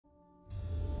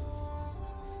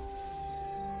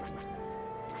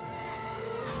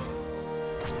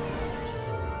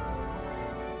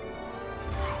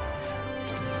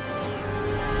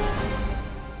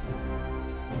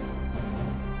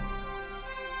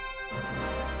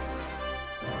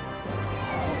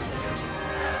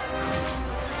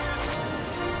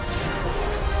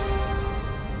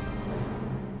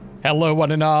Hello,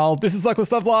 one and all. This is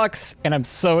Luckless Lovelocks, and I'm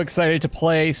so excited to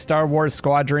play Star Wars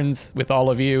Squadrons with all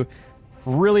of you.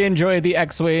 Really enjoyed the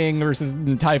X-Wing versus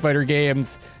TIE Fighter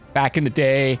games back in the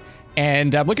day,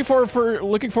 and I'm looking forward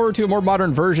to a more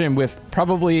modern version with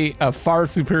probably a far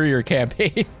superior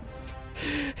campaign.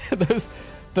 Those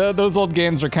old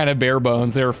games are kind of bare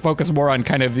bones. They're focused more on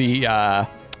kind of the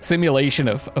simulation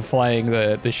of flying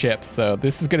the ships. So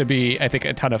this is going to be, I think,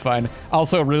 a ton of fun.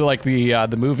 Also, really like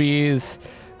the movies.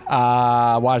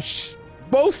 Watched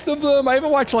most of them. I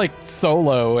haven't watched like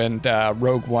Solo and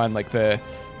Rogue One, like the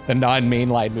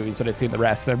non-mainline movies, but I've seen the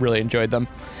rest. And I really enjoyed them.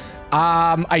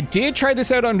 I did try this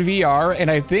out on VR,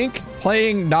 and I think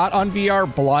playing not on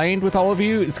VR blind with all of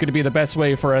you is going to be the best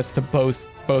way for us to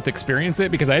both experience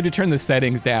it, because I had to turn the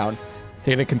settings down to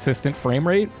get a consistent frame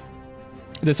rate.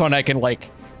 This one I can like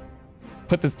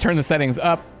turn the settings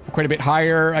up quite a bit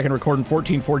higher. I can record in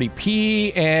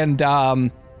 1440p,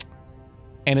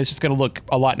 and it's just going to look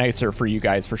a lot nicer for you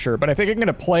guys for sure. But I think I'm going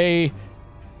to play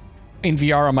in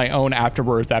VR on my own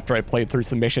afterwards. After I played through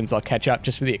some missions, I'll catch up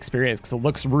just for the experience, because it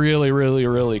looks really, really,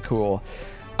 really cool.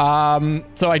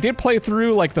 So I did play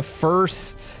through like the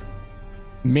first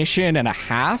mission and a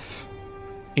half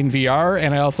in VR,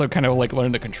 and I also kind of like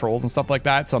learned the controls and stuff like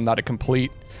that, so I'm not a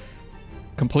complete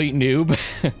noob.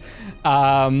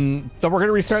 So we're going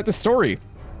to restart the story.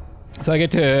 So I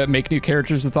get to make new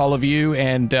characters with all of you,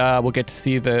 and we'll get to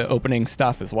see the opening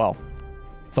stuff as well.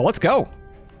 So let's go.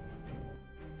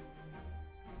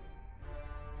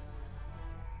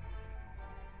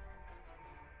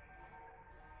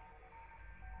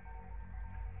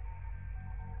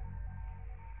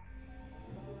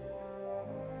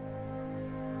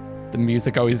 The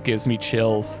music always gives me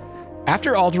chills.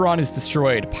 After Alderaan is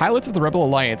destroyed, pilots of the Rebel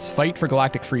Alliance fight for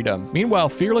galactic freedom. Meanwhile,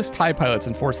 fearless TIE pilots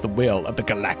enforce the will of the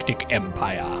Galactic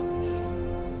Empire.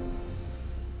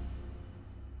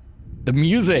 The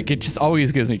music, it just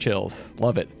always gives me chills.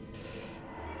 Love it.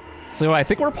 So I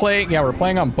think we're playing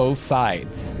on both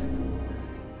sides.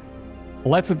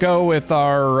 Let's go with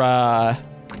our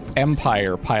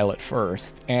Empire pilot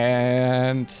first.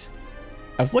 And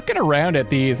I was looking around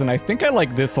at these, and I think I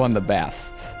like this one the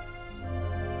best.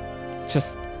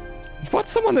 Just, you want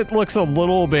someone that looks a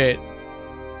little bit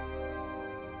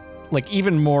like a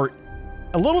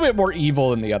little bit more evil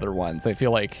than the other ones. I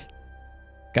feel like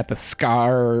got the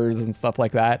scars and stuff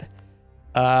like that.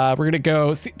 We're gonna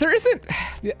go see. There isn't.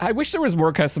 I wish there was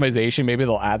more customization. Maybe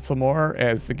they'll add some more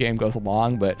as the game goes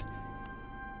along, but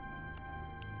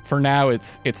for now,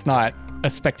 it's not a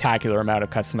spectacular amount of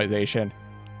customization.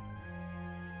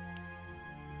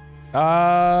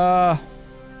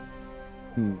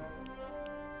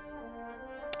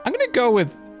 I'm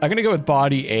gonna go with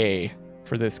body A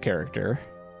for this character.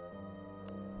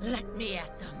 Let me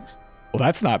at them. Well,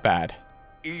 that's not bad.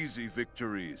 Easy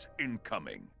victories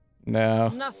incoming. No.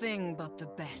 Nothing but the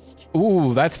best.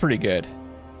 Ooh, that's pretty good.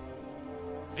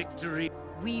 Victory.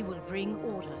 We will bring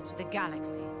order to the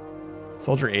galaxy.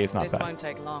 Soldier A is not This bad. won't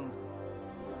take long.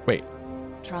 Wait.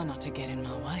 Try not to get in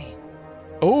my way.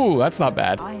 Oh, that's not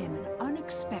bad. I am an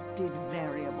unexpected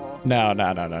variable. No.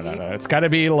 It's got to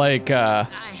be like I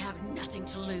have nothing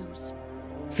to lose.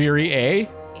 Fury A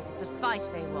If it's a fight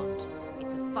they want,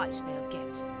 it's a fight they'll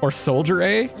get. or Soldier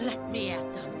A. Let me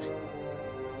at them.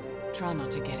 Try not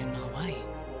to get in my way.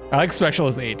 I like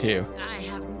Specialist A too. I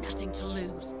have nothing to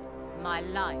lose. My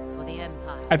life for the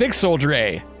Empire. I think Soldier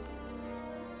A.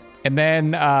 And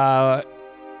then I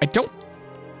don't.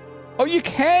 Oh, you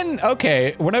can.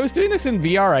 Okay. When I was doing this in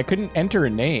VR, I couldn't enter a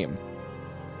name.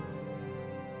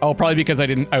 Oh, probably because I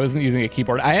wasn't using a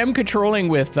keyboard. I am controlling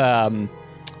with I'm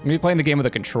gonna be playing the game with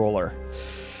a controller.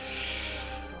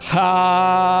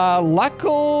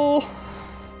 Luckle.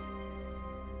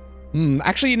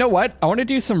 Actually, you know what? I want to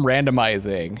do some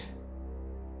randomizing.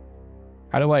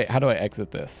 How do I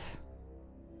exit this?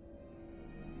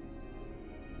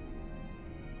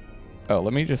 Oh,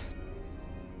 let me just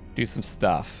do some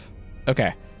stuff.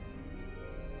 Okay.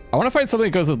 I want to find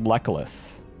something that goes with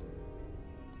Luckless.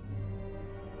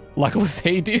 Luckless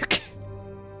Hayduke.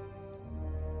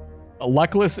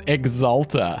 Luckless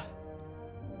Exalta.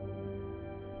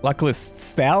 Luckless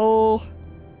Stel.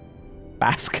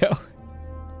 Basco.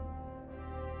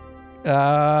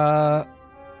 I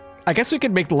guess we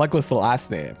could make the Luckless the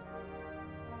last name.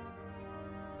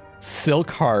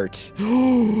 Silkheart.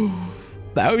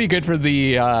 That would be good for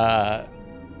the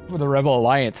Rebel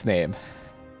Alliance name.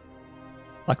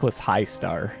 Luckless High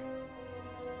Star.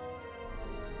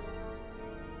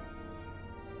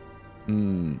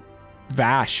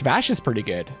 Vash. Vash is pretty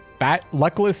good.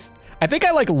 Luckless. I think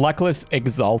I like Luckless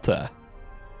Exalta.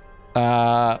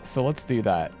 So let's do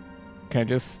that. Can I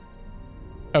just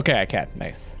Okay, I can.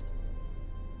 Nice.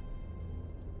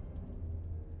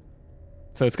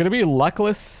 So it's going to be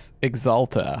Luckless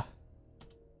Exalta.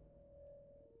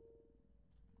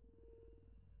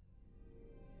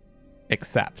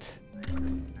 Accept.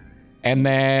 And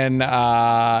then,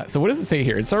 so what does it say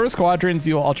here? In Star Wars Squadrons,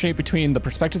 you will alternate between the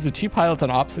perspectives of two pilots on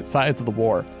opposite sides of the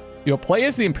war. You'll play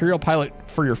as the Imperial pilot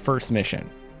for your first mission.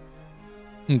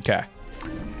 Okay.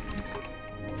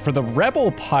 For the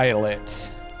Rebel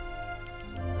pilot,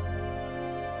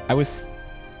 I was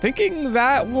thinking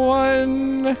that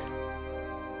one.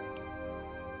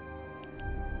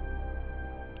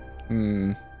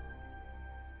 A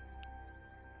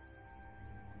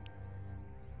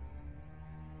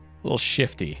little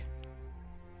shifty.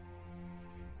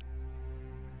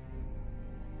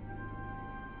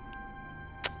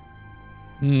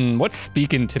 What's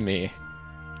speaking to me?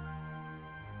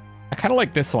 I kind of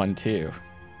like this one too.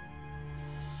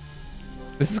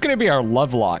 This is going to be our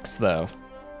Lovelocks though.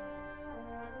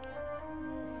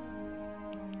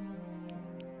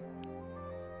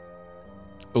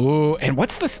 Ooh, and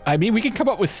what's this? I mean, we can come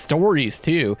up with stories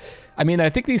too. I mean, I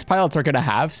think these pilots are going to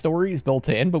have stories built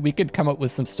in, but we could come up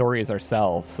with some stories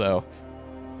ourselves. So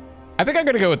I think I'm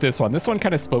going to go with this one. This one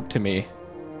kind of spoke to me.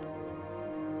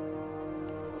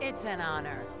 It's an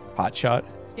honor. Hotshot.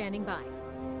 Standing by.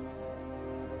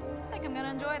 I think I'm going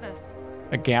to enjoy this.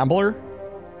 A gambler.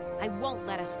 I won't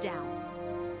let us down.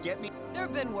 Get me. There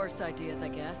have been worse ideas, I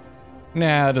guess.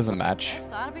 Nah, that doesn't match.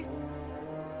 This ought to be...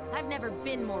 I've never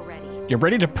been more ready. You're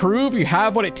ready to prove you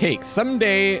have what it takes.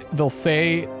 Someday they'll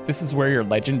say this is where your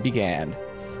legend began.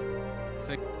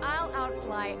 I'll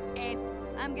outfly and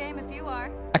I'm game if you are.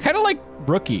 I kind of like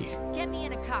Rookie. Get me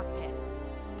in a cockpit.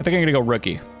 I think I'm gonna go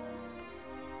Rookie.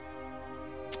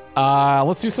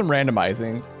 Let's do some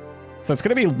randomizing. So it's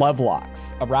gonna be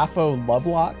Lovelocks. Arafo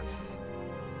Lovelocks.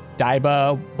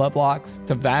 Daiba Lovelocks.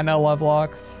 Tavana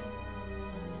Lovelocks.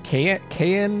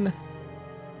 Kayan.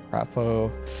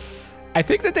 Arafo. I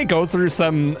think that they go through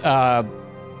some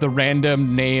the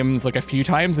random names like a few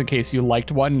times in case you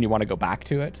liked one and you want to go back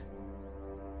to it.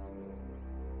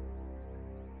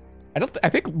 I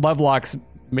think Lovelocks,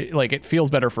 like, it feels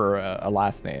better for a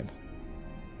last name.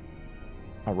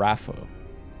 Arafo.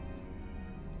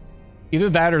 Either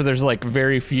that or there's like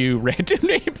very few random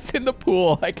names in the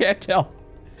pool. I can't tell.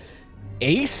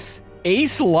 Ace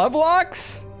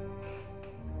Lovelocks?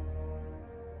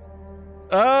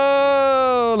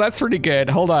 Oh, that's pretty good.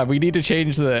 Hold on, we need to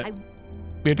change the...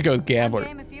 We have to go with Gambler.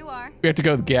 Game if you are. We have to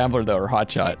go with Gambler, though, or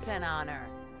Hotshot. It's an honor.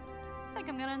 I think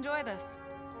I'm gonna enjoy this.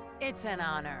 It's an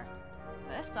honor.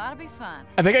 This ought to be fun.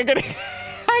 I think I'm gonna...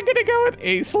 I'm gonna go with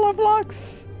Ace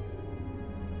Lovelocks.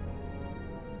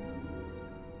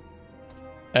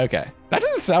 Okay. That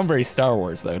doesn't sound very Star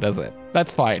Wars, though, does it?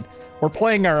 That's fine. We're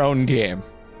playing our own game.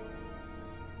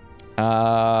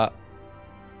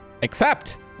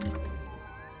 Accept.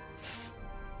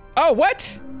 Oh,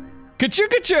 what? Could you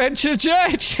change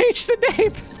the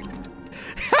name?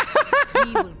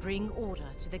 We will bring order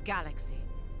to the galaxy.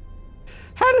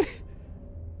 How did...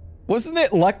 Wasn't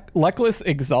it Luckless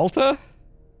Exalta?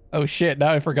 Oh shit,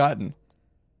 now I've forgotten.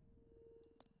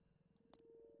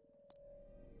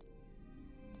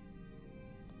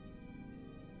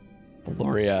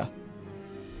 Valoria.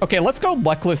 Okay, let's go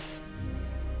Luckless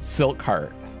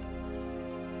Silkheart.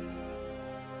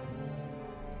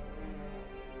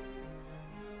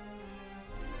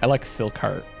 I like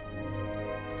Silkheart.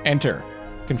 Enter.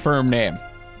 Confirm name.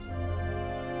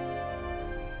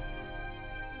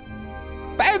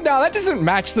 No, that doesn't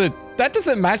match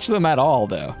them at all,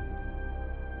 though.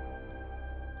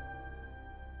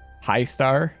 High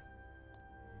Star.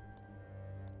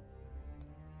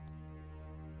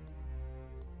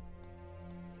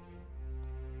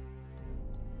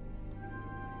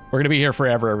 We're gonna be here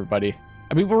forever, everybody.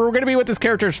 I mean, we're gonna be with these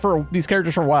characters for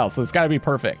a while, so it's gotta be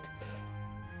perfect.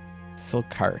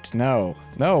 Silkheart. No.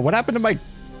 What happened to my...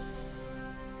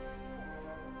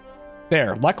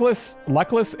 There. Luckless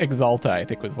Exalta, I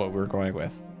think was what we were going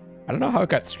with. I don't know how it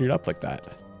got screwed up like that.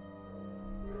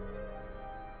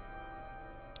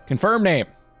 Confirm name.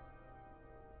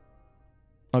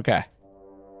 Okay.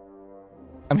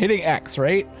 I'm hitting X,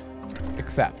 right?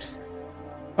 Accept.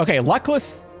 Okay,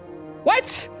 Luckless...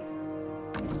 What?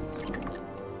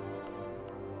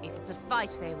 If it's a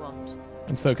fight they want.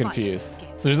 I'm so confused.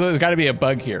 So there's got to be a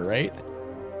bug here, right?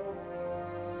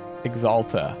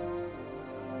 Exalta.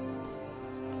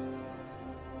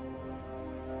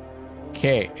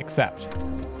 Okay, accept.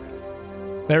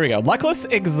 There we go. Luckless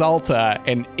Exalta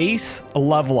and Ace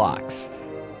Lovelocks.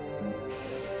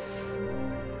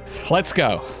 Let's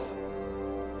go.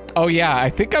 Oh yeah, I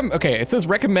think I'm okay. It says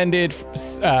recommended.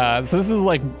 So this is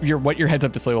like what your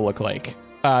heads-up display will look like.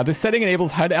 This setting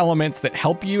enables HUD elements that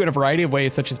help you in a variety of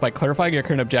ways, such as by clarifying your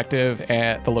current objective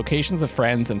and the locations of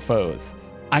friends and foes.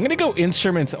 I'm gonna go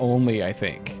instruments only, I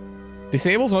think.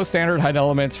 Disables most standard HUD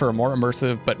elements for a more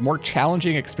immersive but more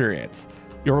challenging experience.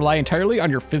 You'll rely entirely on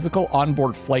your physical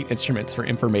onboard flight instruments for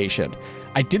information.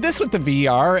 I did this with the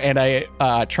VR, and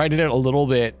I tried it out a little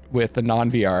bit with the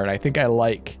non-VR, and I think I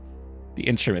like the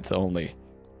instruments only.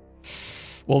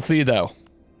 We'll see, though.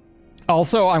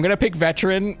 Also, I'm gonna pick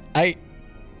veteran.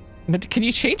 Can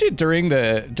you change it during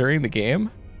the game?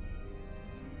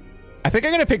 I think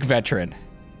I'm gonna pick veteran.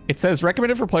 It says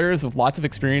recommended for players with lots of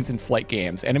experience in flight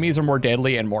games. Enemies are more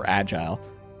deadly and more agile.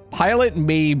 Pilot,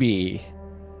 maybe.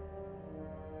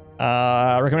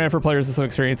 Recommended for players with some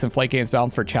experience in flight games,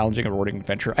 balanced for challenging and rewarding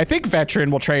adventure. I think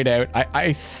veteran. We'll try it out.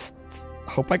 I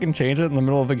hope I can change it in the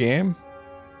middle of the game.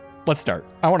 Let's start.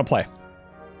 I want to play.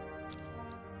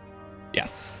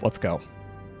 Yes, let's go.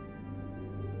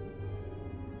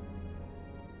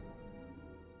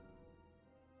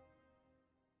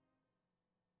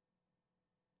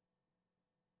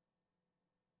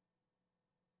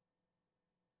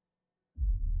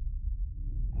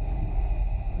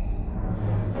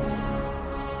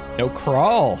 No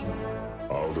crawl.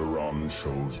 Alderaan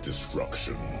chose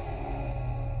destruction.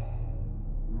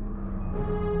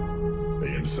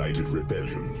 They incited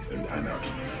rebellion and anarchy.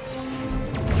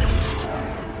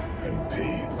 And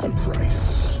paid the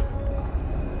price.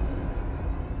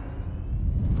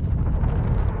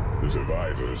 The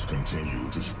survivors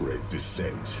continue to spread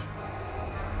dissent.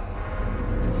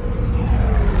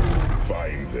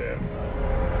 Find them.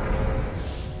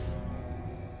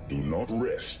 Do not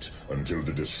rest until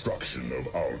the destruction of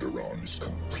Alderaan is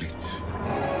complete.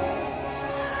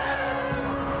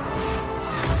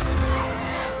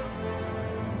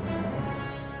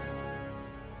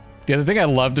 The other thing I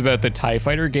loved about the TIE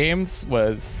Fighter games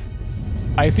was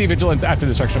IC Vigilance after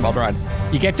the destruction of Alderaan.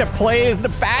 You get to play as the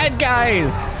bad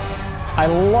guys. I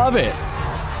love it.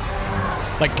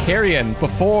 Like Carrion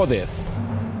before this.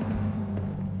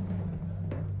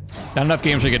 Not enough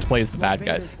games where you get to play as the bad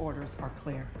guys. Orders are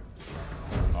clear.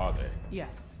 Are they?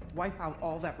 Yes. Wipe out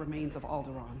all that remains of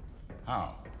Alderaan.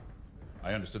 How?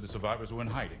 I understood the survivors were in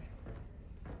hiding.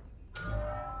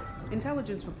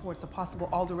 Intelligence reports a possible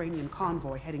Alderaanian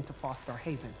convoy heading to Foster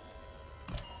Haven.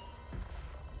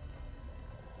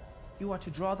 You are to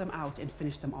draw them out and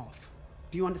finish them off.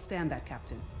 Do you understand that,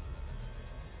 Captain?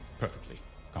 Perfectly,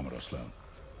 Commodore Sloan.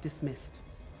 Dismissed.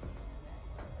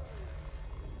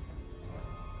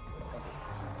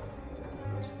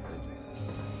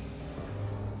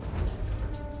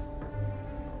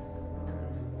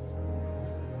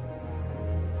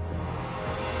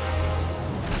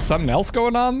 Something else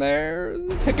going on there?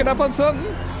 Picking up on something?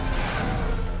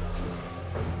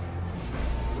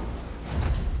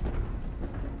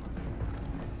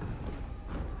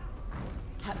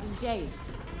 Captain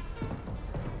James.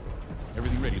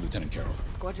 Everything ready, Lieutenant Carroll.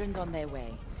 Squadron's on their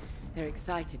way. They're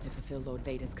excited to fulfill Lord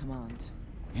Vader's command.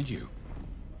 And you?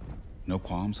 No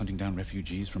qualms hunting down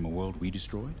refugees from a world we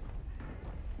destroyed?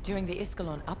 During the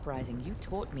Iskalon uprising, you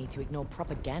taught me to ignore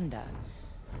propaganda.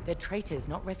 They're traitors,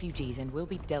 not refugees, and will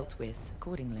be dealt with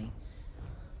accordingly.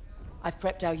 I've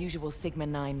prepped our usual Sigma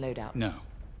 9 loadout. No.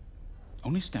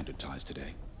 Only standard ties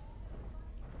today.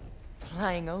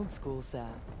 Flying old school, sir.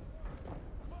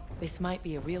 This might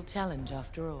be a real challenge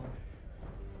after all.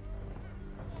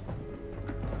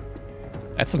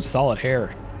 That's some solid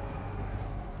hair.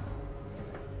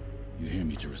 You hear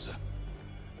me, Teresa?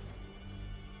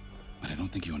 But I don't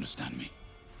think you understand me.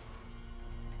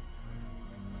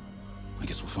 I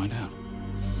guess we'll find out.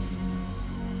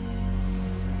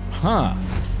 Huh.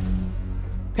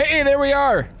 Hey, there we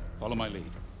are. Follow my lead.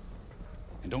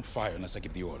 And don't fire unless I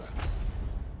give the order.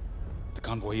 The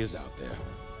convoy is out there.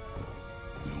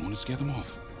 We don't want to scare them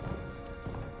off.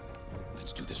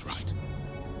 Let's do this right.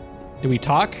 Do we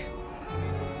talk?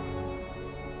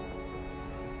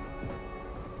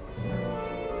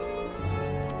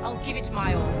 I'll give it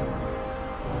my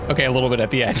all. Okay, a little bit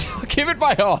at the end. Give it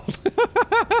my all.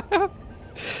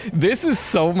 This is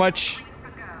so much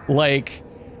like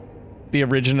the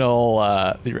original.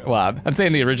 Well, I'm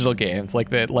saying the original games, like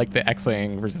the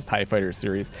X-Wing versus TIE Fighter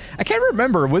series. I can't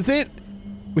remember. Was it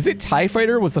TIE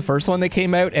Fighter was the first one that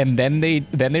came out, and then they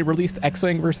released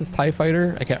X-Wing versus TIE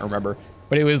Fighter? I can't remember,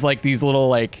 but it was like these little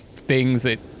like things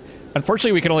that,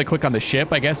 unfortunately, we can only click on the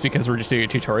ship, I guess, because we're just doing a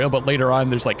tutorial. But later on,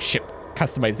 there's like ship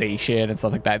customization and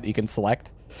stuff like that you can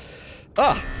select.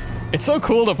 Ugh, it's so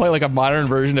cool to play like a modern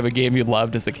version of a game you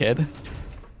loved as a kid.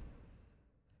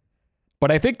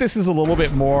 But I think this is a little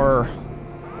bit more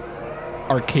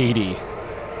arcadey.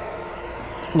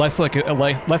 Less like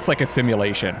a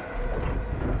simulation.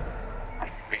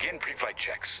 Begin pre-flight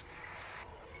checks.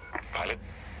 Pilot,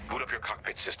 boot up your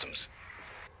cockpit systems.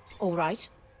 All right.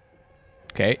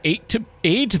 Okay,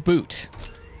 A to boot.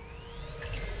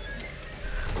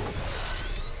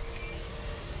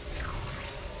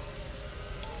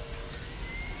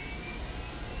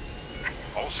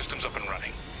 All systems up and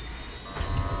running.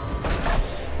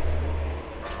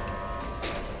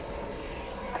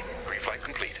 Pre-flight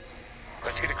complete.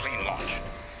 Let's get a clean launch.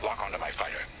 Lock onto my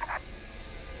fighter.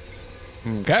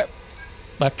 Okay.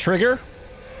 Left trigger.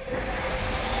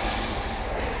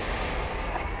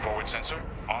 Forward sensor,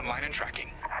 online and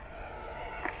tracking.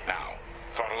 Now,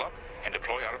 throttle up and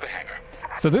deploy out of the hangar.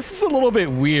 So this is a little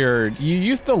bit weird. You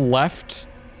use the left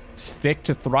stick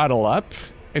to throttle up.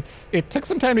 It took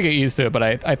some time to get used to it, but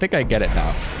I think I get it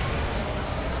now.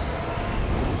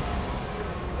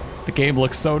 The game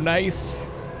looks so nice.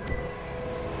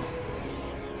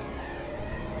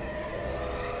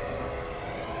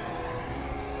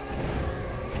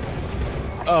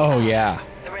 Oh yeah.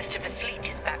 The rest of the fleet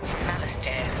is back from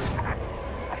Malastare.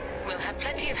 We'll have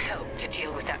plenty of help to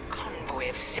deal with that convoy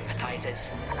of sympathizers.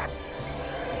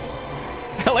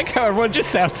 I like how everyone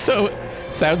just sounds so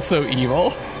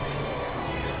evil.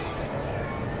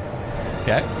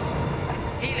 Okay.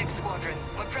 Helix Squadron,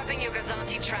 we're prepping your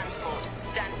Gazanti transport.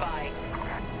 Stand by.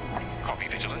 Copy,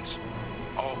 Vigilance.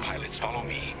 All pilots follow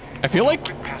me. I feel like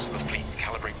Quick past the fleet,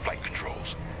 calibrate flight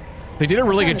controls. they did a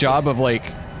really good job of like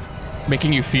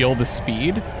making you feel the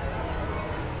speed.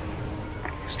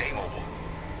 Stay mobile.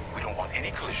 We don't want any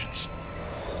collisions.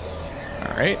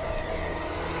 All right.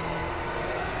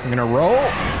 I'm gonna roll.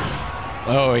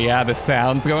 Oh yeah, the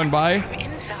sound's going by. From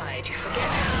inside, you forget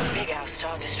how big our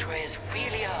Star Destroyers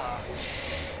really are.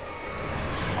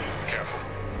 Careful.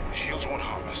 The shields won't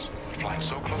harm us. Flying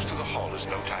so close to the hull is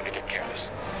no time to get careless.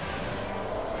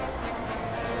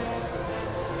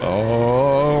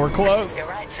 Oh, we're close. You're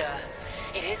right, sir.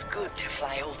 It is good to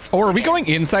fly old Oh, school. are we going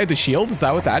inside the shield? Is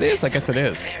that what that is? I guess it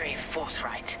is. Very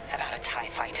forthright about a TIE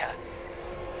fighter.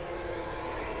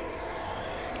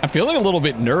 I'm feeling a little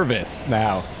bit nervous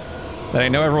now that I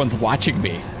know everyone's watching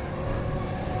me.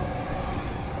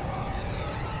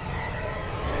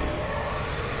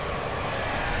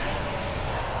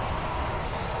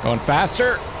 Going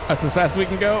faster. That's as fast as we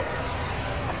can go.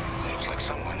 Looks like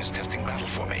someone is testing battle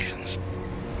formations.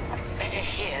 Better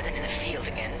here than in the field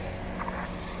again.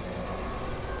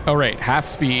 Oh, right. Half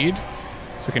speed,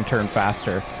 so we can turn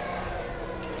faster.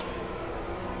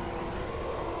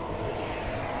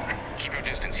 Keep your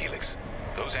distance, Helix.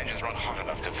 Those engines run hot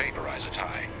enough to vaporize a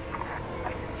TIE.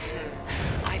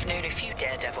 I've known a few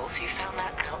daredevils who found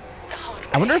that out the hard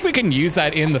way. I wonder if we can use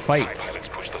that in the TIE fights. pilots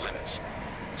push the limits.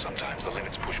 Sometimes the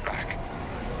limits push back.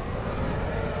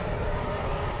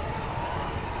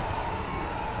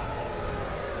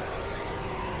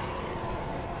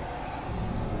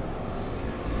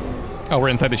 Oh, we're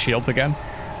inside the shields again.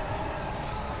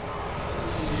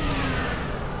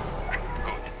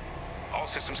 Good. All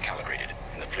systems calibrated,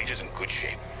 and the fleet is in good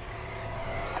shape.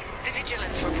 The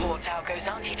Vigilance reports our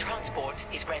Gozanti transport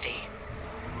is ready.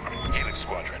 Helix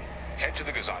Squadron, head to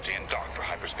the Gazanti and dock for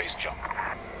hyperspace jump.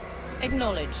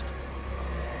 Acknowledged.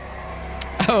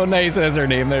 Oh, nice. It has her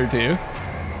name there, too.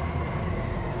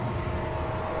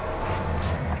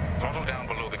 Throttle down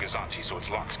below the Gazanti so its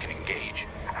locks can engage.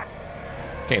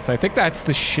 Okay, so I think that's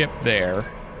the ship there.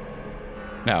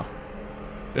 No.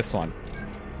 This one.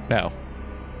 No.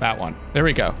 That one. There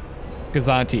we go.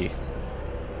 Gazanti.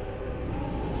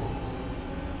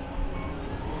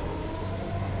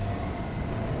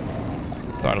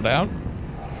 Throttle down.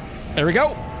 There we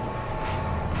go.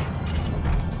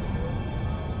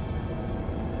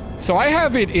 So I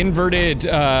have it inverted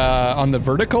on the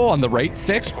vertical, on the right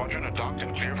stick. Squadron are docked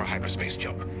and clear for hyperspace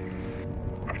jump.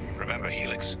 Remember,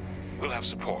 Helix, we'll have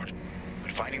support,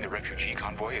 but finding the refugee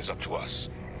convoy is up to us.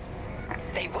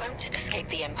 They won't escape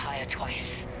the Empire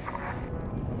twice.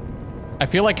 I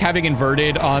feel like having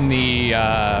inverted on the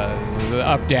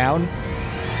up-down.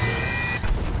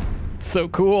 So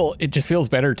cool. It just feels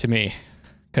better to me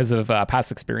because of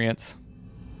past experience.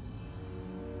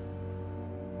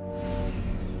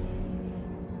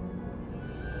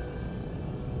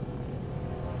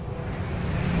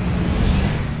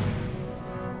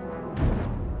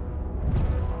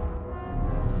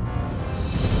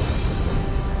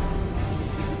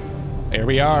 There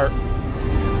we are.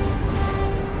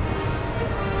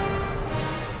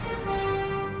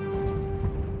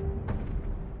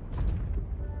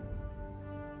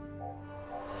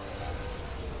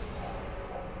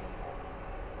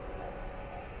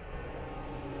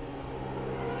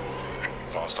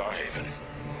 Falstar Haven.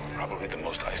 Probably the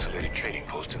most isolated trading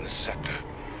post in the sector.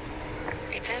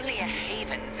 It's only a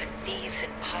haven for thieves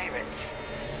and pirates.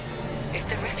 If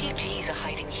the refugees are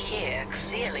hiding here,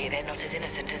 clearly they're not as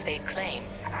innocent as they claim.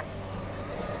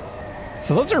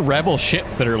 So those are rebel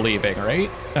ships that are leaving, right?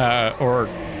 Or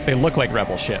they look like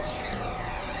rebel ships.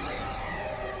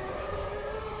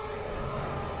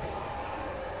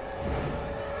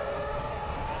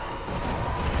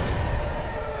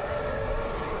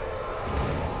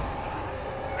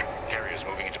 Carrier's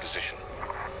moving into position.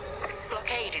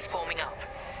 Blockade is forming up.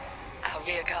 Our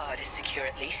rear guard is secure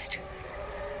at least.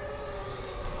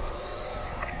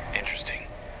 Interesting.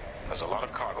 There's a lot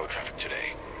of cargo traffic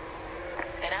today.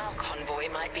 Then our convoy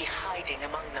might be hiding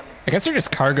among them. I guess they're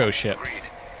just cargo ships.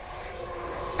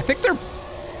 I think they're...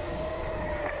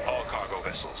 All cargo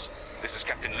vessels. This is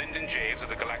Captain Lyndon Javes of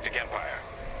the Galactic Empire.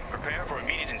 Prepare for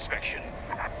immediate inspection.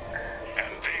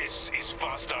 And this is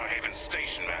Falstar Haven's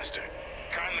station master.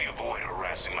 Kindly avoid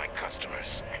harassing my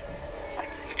customers.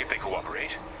 If they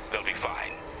cooperate, they'll be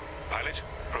fine. Pilot,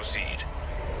 proceed.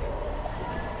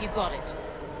 You got it.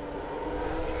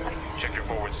 Check your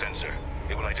forward sensor.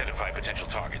 It will identify potential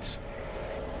targets.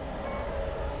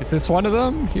 Is this one of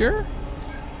them here?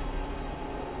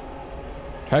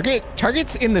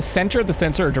 Targets in the center of the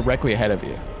sensor are directly ahead of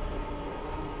you.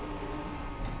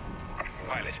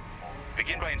 Pilot,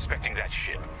 begin by inspecting that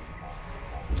ship.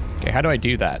 Okay, how do I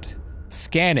do that?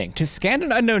 Scanning. To scan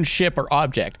an unknown ship or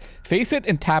object, face it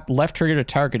and tap left trigger to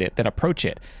target it, then approach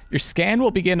it. Your scan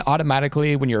will begin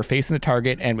automatically when you're facing the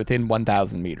target and within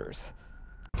 1,000 meters.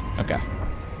 Okay.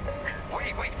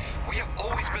 Wait. We have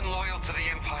always been loyal to the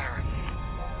Empire.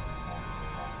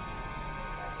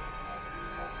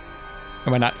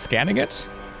 Am I not scanning it?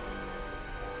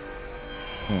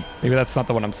 Maybe that's not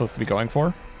the one I'm supposed to be going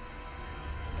for.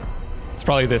 It's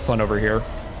probably this one over here.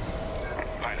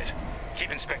 Pilot,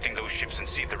 keep inspecting those ships and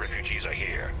see if the refugees are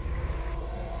here.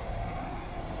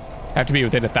 Have to be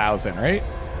within 1,000, right?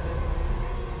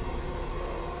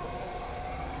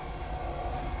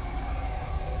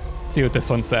 See what this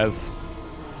one says.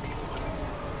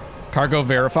 Cargo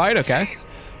verified, okay. See?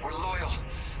 We're loyal,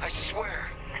 I swear.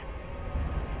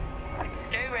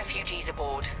 No refugees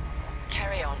aboard.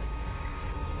 Carry on.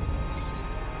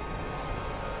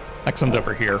 Next one's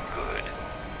over here. Good.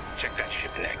 Check that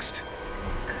ship next.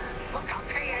 Look, I'll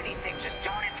pay anything. Just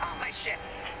don't impound my ship.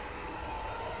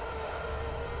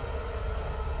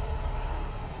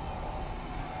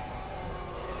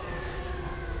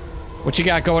 What you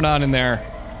got going on in there?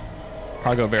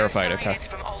 Cargo verified, No okay. sign it's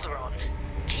from Alderaan.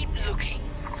 Keep looking.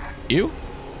 You?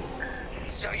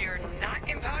 So you're not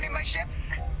impounding my ship?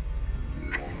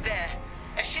 There.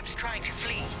 A ship's trying to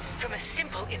flee from a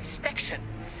simple inspection.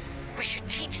 We should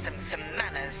teach them some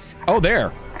manners. Oh,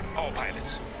 there. All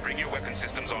pilots, bring your weapon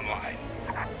systems online.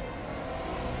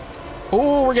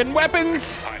 Oh, we're getting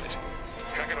weapons. Pilot,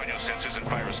 track it on your sensors and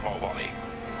fire a small volley.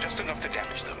 Just enough to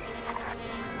damage them.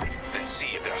 Then see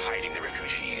if they're hiding the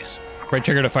refugees. Right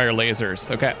trigger to fire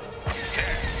lasers. Okay.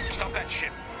 There, stop that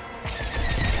ship.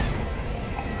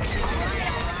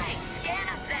 Alright. Scan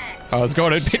us then. I was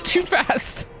going a bit too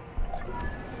fast.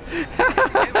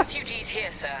 No refugees here,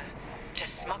 sir.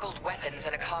 Just smuggled weapons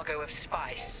and a cargo of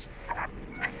spice.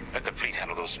 Let the fleet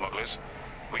handle those smugglers.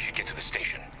 We should get to the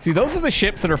station. See, those are the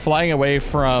ships that are flying away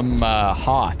from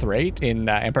Hoth, right? In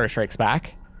Empire Strikes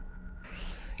Back.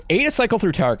 8 to cycle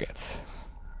through targets.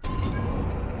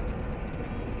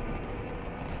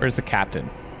 Where's the captain?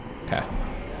 Okay.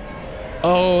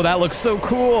 Oh, that looks so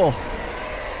cool.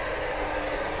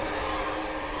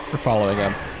 We're following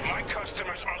him. My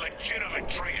customers are legitimate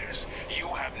traders. You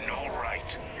have no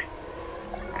right.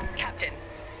 Captain,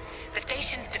 the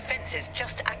station's defenses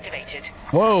just activated.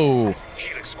 Whoa.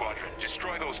 Helix Squadron,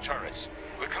 destroy those turrets.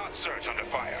 We can't search under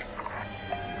fire.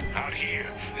 Out here,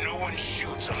 no one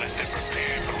shoots unless they're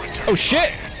prepared for return. Oh,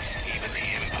 shit. fire. Even the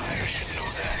Empire should know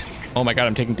that. Oh my god,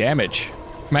 I'm taking damage.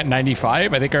 I'm at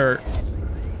 95. I think our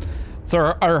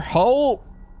hull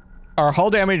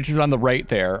damage is on the right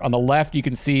there. On the left, you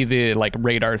can see the like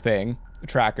radar thing, the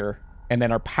tracker, and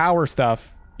then our power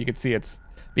stuff, you can see it's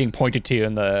being pointed to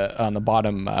on the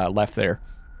bottom left there.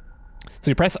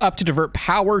 So you press up to divert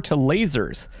power to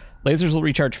lasers. Lasers will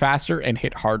recharge faster and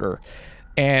hit harder.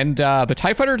 And the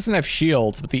TIE Fighter doesn't have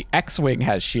shields, but the X-Wing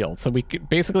has shields. So we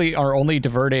basically are only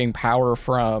diverting power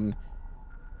from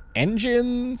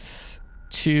engines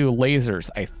to lasers,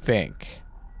 I think.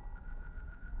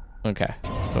 Okay,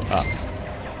 so up.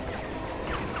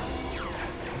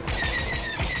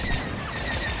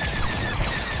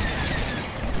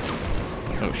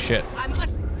 Oh shit.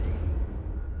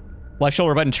 Left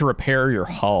shoulder button to repair your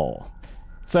hull.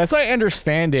 So as I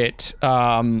understand it,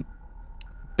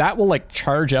 that will like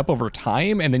charge up over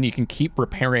time, and then you can keep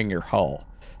repairing your hull.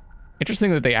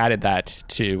 Interesting that they added that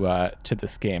to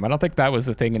this game. I don't think that was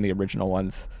the thing in the original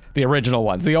ones. The original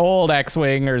ones, the old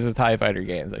X-Wing or the TIE Fighter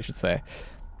games, I should say.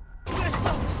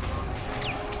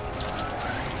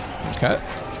 Okay.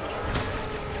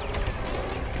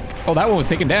 Oh, that one was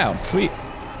taken down. Sweet.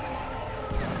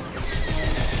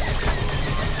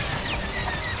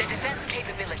 The defense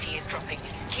capability is dropping.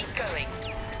 Keep going.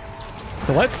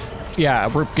 So let's, yeah,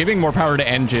 we're giving more power to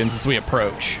engines as we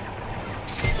approach.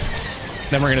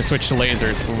 Then we're gonna switch to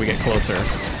lasers when we get closer.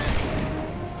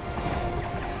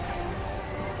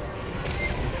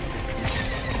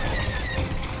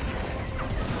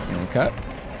 Okay.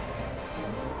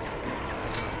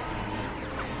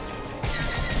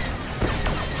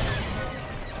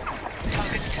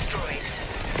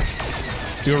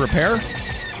 Let's do a repair. I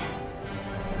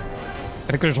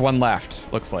think there's one left,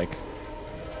 looks like.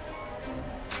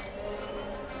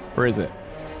 Where is it?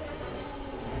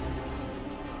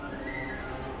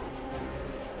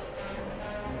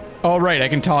 Oh, right, I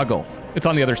can toggle. It's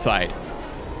on the other side.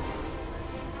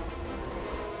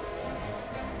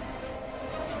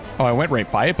 Oh, I went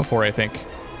right by it before, I think.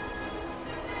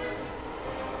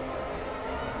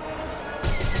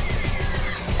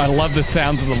 I love the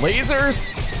sounds of the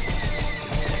lasers.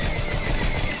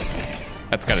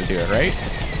 That's gotta do it, right?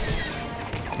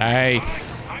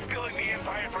 Nice. I'm killing the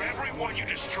Empire for every one you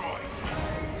destroy.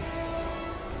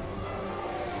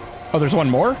 Oh, there's one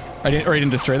more? I didn't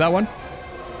destroy that one?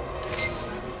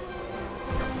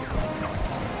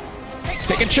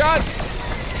 Taking shots!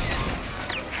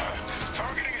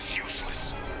 Targeting is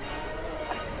useless.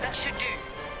 That should do.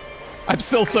 I'm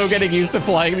still so getting used to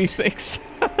flying these things.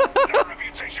 Our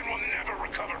reputation will never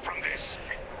recover from this.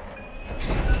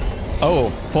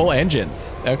 Oh, full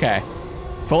engines. Okay.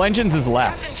 Full engines is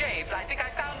left. Captain Javes, I think I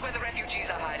found where the refugees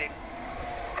are hiding.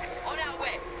 On our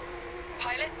way.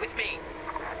 Pilot with me.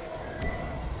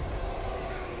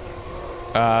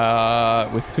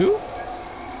 With who?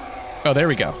 Oh, there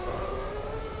we go.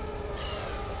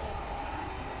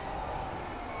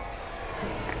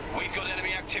 We've got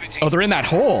enemy activity. Oh, they're in that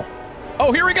hole.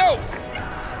 Oh, here we go.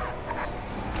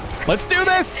 Let's do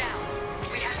this. Now,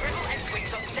 we have rebel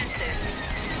X-Wings on sensors.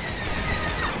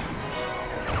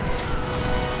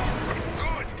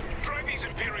 Good. Drive these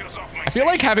Imperials off my I feel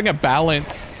like having a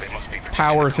balance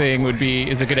power thing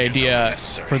is a good idea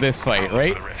for this fight,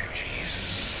 right?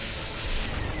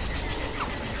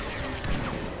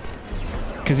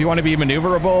 Because you want to be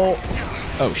maneuverable.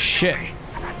 Oh, shit.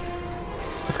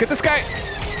 Let's get this guy.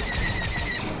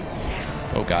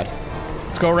 Oh, God.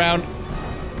 Let's go around.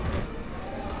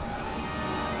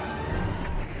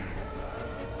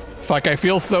 Fuck, I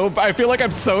feel like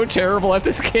I'm so terrible at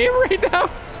this game right now.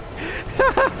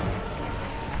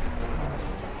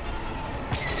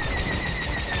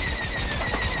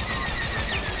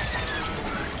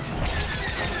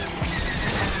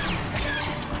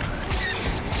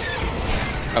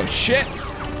 Oh, shit.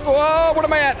 Whoa, what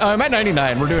am I at? Oh, I'm at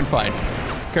 99. We're doing fine.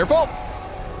 Careful.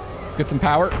 Let's get some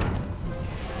power.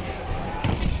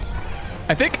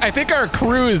 I think our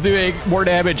crew is doing more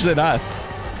damage than us.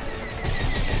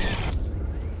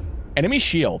 Enemy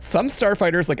shields. Some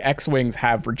starfighters like X-Wings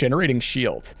have regenerating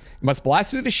shields. You must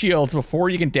blast through the shields before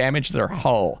you can damage their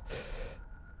hull.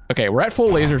 Okay, we're at full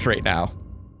lasers right now.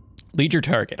 Lead your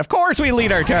target. Of course we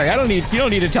lead our target. You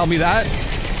don't need to tell me that.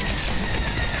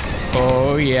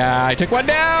 Oh yeah, I took one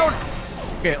down.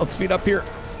 Okay, let's speed up here.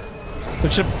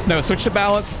 Switch to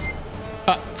balance.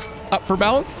 Up for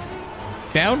balance.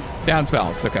 Down? Down's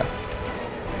balance, okay.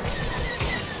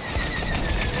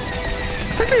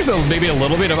 Looks like there's maybe a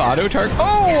little bit of auto target.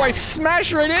 Oh, I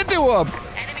smashed right into him.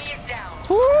 Enemy is down.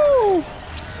 Woo!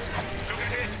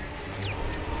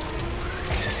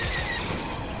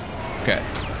 Okay.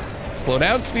 Slow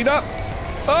down, speed up.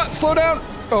 Slow down.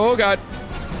 Oh, God.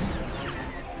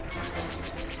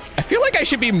 I feel like I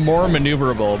should be more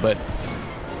maneuverable, but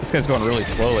this guy's going really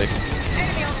slowly.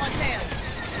 Enemy on one tail.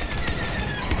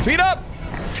 Speed up.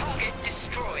 Target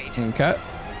destroyed. Okay.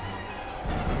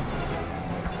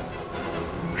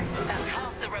 That's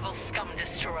half the rebel scum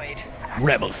destroyed.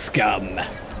 Rebel scum.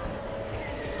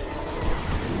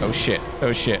 Oh shit.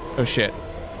 Oh shit. Oh shit.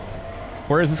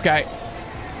 Where is this guy?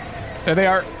 There they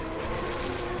are.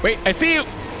 Wait, I see you.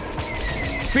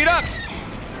 Speed up.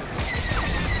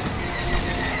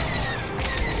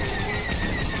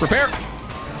 Repair.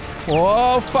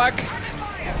 Whoa, fuck.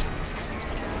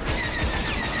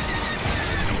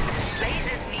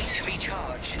 Lasers need to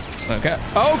recharge. Okay.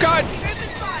 Oh, God.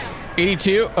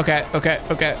 82. Okay, okay,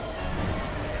 okay.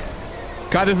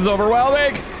 God, this is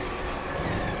overwhelming.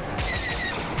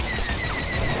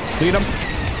 Lead him.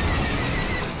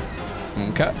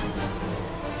 Okay.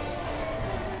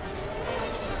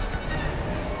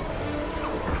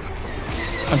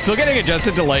 I'm still getting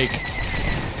adjusted to, like,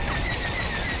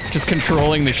 just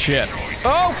controlling the ship.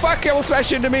 Oh, fuck, it almost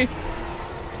smashed into me.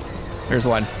 Here's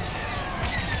one.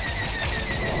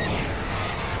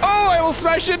 Oh, I almost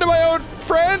smashed into my own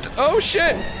friend. Oh,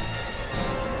 shit.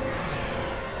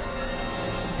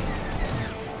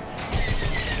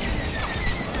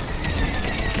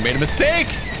 I made a mistake.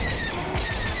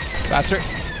 Faster.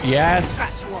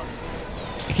 Yes.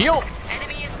 Heal.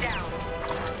 Enemy is down.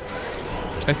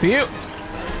 I see you.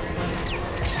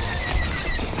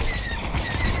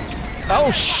 Oh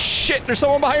shit, there's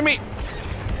someone behind me.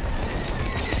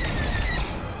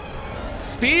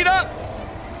 Speed up.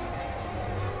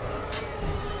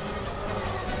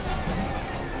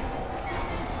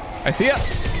 I see ya. I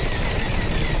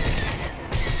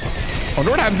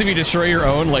wonder what happens if you destroy your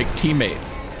own, like,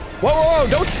 teammates. Whoa, whoa, whoa,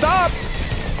 don't stop.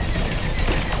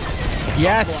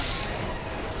 Yes.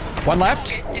 One left.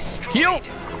 Heal.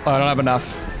 Oh, I don't have enough.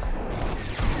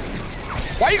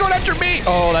 Why are you going after me?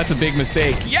 Oh, that's a big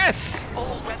mistake. Yes.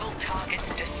 All rebel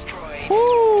targets destroyed.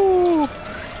 Woo.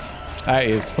 That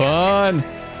is fun.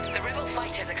 The rebel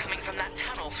fighters are coming from that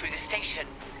tunnel through the station.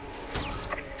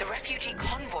 The refugee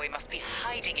convoy must be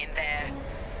hiding in there.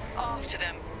 After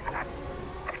them.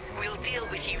 We'll deal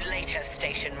with you later,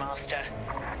 Station Master.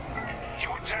 You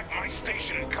attack my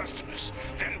station and customers,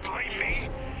 then blame me?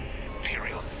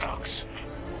 Imperial thugs.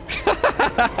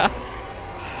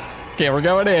 Okay, we're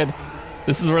going in.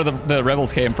 This is where the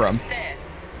rebels came from. There.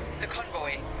 The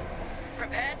convoy.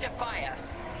 Prepare to fire.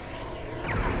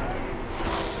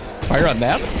 Fire on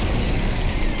them?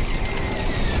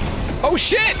 Oh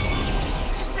shit!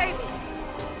 Just save me.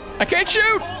 I can't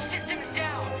shoot! All systems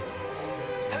down.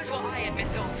 Those were iron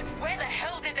missiles. Where the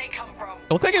hell did they come from? I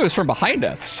don't think it was from behind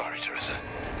us. Sorry, Teresa.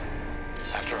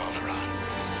 After Alderaan,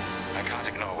 I can't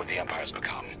ignore what the Empire's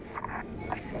become.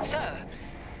 Sir.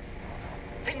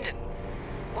 Lyndon.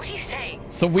 What are you saying?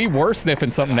 So we were sniffing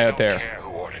something out I there. don't care who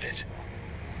ordered it.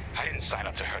 I didn't sign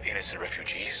up to hurt innocent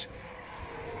refugees.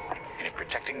 And if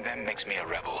protecting them makes me a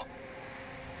rebel,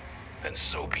 then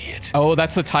so be it. Oh,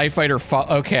 that's the TIE fighter.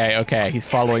 Okay, okay. He's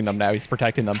following them now. He's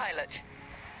protecting them. Pilot,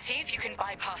 see if you can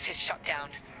bypass his shutdown.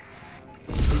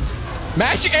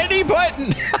 Mash any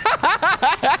button!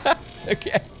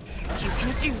 Okay. You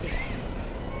can do this.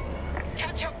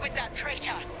 Catch up with that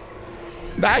traitor.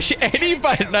 Mash any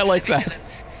button. I like that.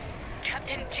 Vigilance.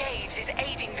 Captain Javes is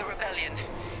aiding the rebellion.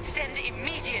 Send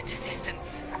immediate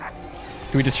assistance.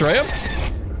 Do we destroy him?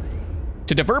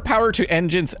 To divert power to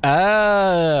engines.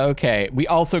 Ah, okay. We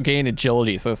also gain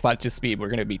agility, so it's not just speed. We're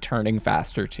going to be turning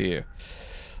faster too.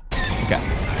 Okay.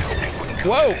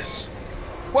 Whoa.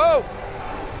 Whoa.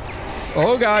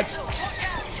 Oh, God.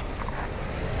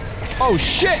 Oh,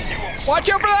 shit. Watch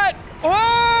out for that.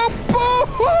 Oh, boo.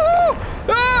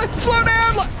 Ah, slow down.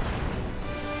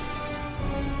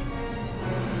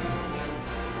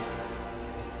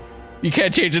 You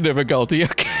can't change the difficulty.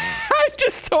 Okay. I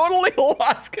just totally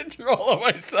lost control of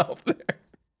myself there.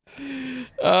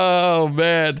 Oh,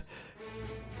 man.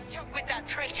 With that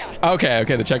traitor. Okay,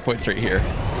 okay, the checkpoint's right here.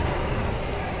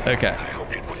 Okay. I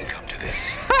hoped it wouldn't come to this.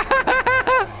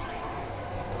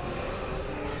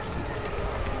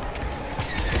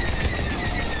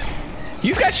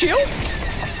 He's got shields?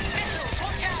 Missiles,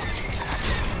 watch out.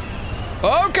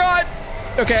 Oh, God.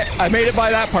 Okay, I made it by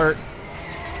that part.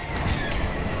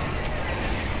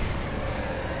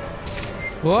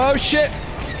 Whoa, shit.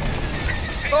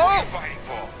 Oh,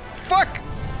 fuck.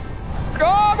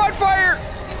 Oh, I'm on fire.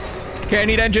 Okay, I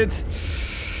need engines.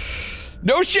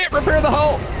 No shit, repair the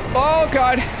hull. Oh,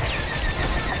 God.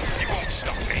 You won't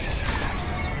stop me.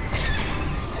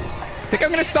 I think I'm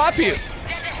going to stop you. Dead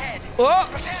ahead. Oh.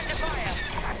 Prepare to fire.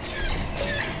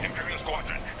 Imperial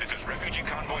Squadron, this is refugee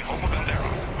convoy home of Aldera.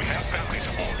 We have families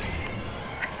aboard.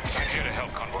 I'm here to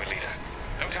help, convoy leader.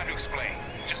 No time to explain.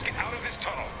 Just get out of this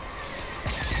tunnel.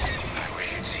 I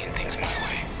wish you'd seen things my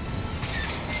way.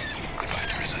 Goodbye,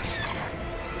 Teresa.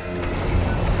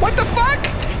 What the fuck?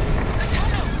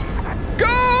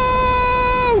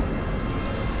 Go!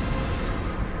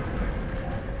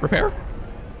 Repair?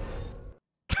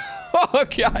 Oh,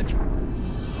 God.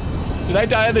 Did I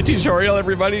die in the tutorial,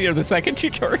 everybody? Or the second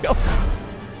tutorial?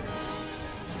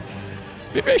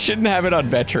 Maybe I shouldn't have it on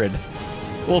veteran.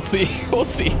 We'll see. We'll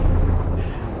see.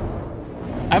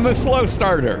 I'm a slow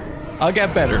starter. I'll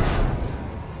get better.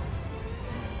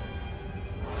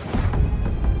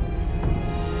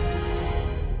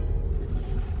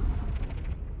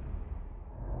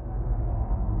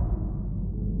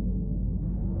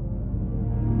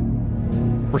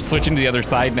 We're switching to the other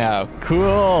side now.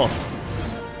 Cool.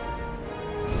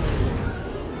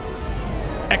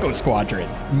 Echo Squadron,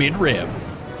 mid-rim.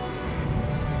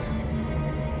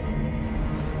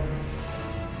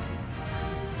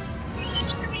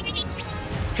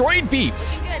 Droid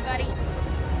beeps. Good, buddy.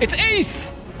 It's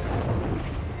Ace.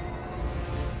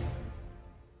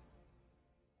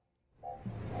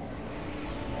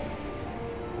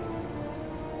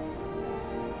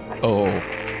 Oh.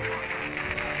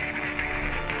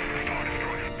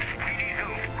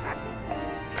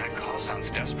 That call sounds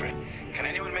desperate. Can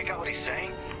anyone make out what he's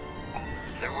saying?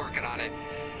 They're working on it.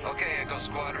 Okay, Echo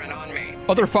Squadron, on me.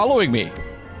 Oh, they're following me.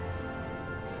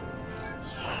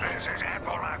 This is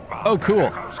Admiral Akbar. Oh, cool.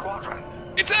 Echo Squadron.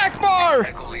 It's Akbar!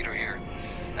 Echo leader here.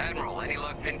 Admiral, any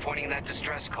luck pinpointing that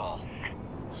distress call?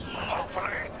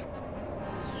 Hopefully.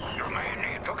 You may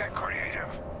need to get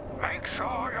creative. Make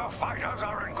sure your fighters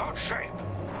are in good shape.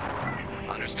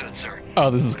 Understood, sir. Oh,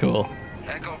 this is cool.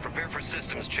 Echo, prepare for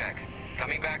systems check.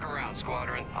 Coming back around,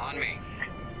 Squadron. On me.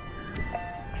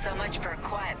 So much for a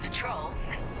quiet patrol.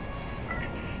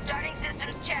 Starting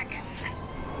systems check.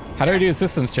 How do I do a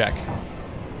systems check?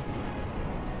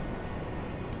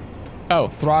 Oh,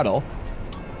 throttle.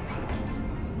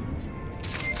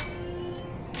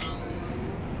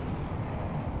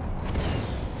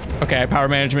 Okay, power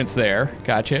management's there.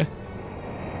 Gotcha.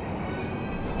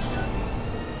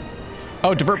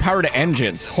 Oh, divert power to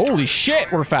engines. Holy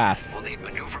shit, we're fast. We'll need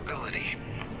maneuverability.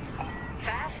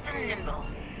 Fast and nimble.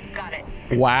 Got it.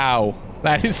 Wow,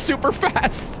 that is super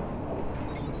fast.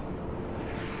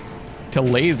 To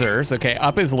lasers. Okay,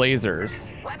 up is lasers.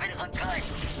 Weapons look good.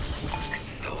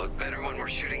 They'll look better when we're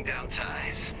shooting down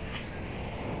ties.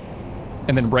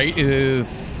 And then right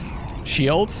is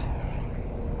shield.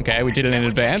 Okay, we did it in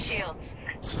advance. Shields.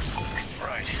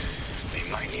 Right. We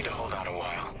might need to hold out a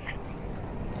while.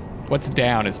 What's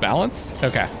down is balance?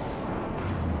 Okay.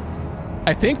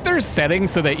 I think there's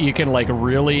settings so that you can like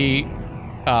really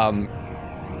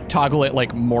toggle it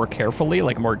like more carefully,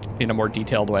 like more in a more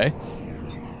detailed way.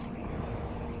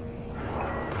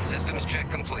 Systems check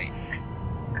complete.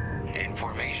 In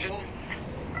formation.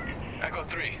 Echo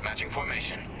 3, matching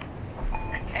formation.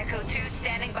 Echo 2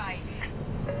 standing by.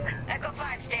 Echo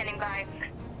 5 standing by.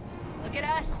 Look at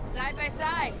us, side by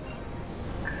side.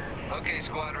 Okay,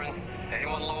 Squadron.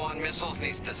 Anyone low on missiles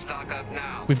needs to stock up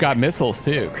now. We've got missiles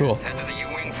too. Cool. Head to the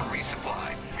U-wing for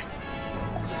resupply.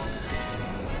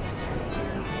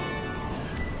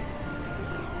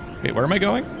 Wait, where am I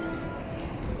going?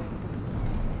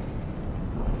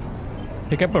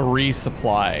 Pick up a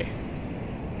resupply.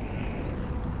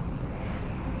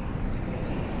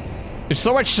 There's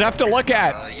so much stuff to look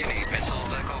at. You need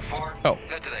missiles, Echo 4. Oh.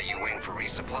 Head to that U-wing for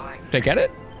resupply. Did I get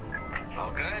it?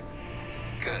 All good?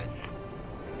 Good.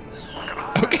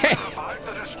 Okay. Find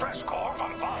the distress call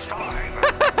from Foster Haven.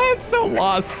 It's so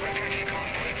lost.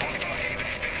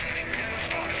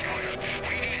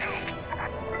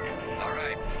 All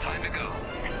right, time to go.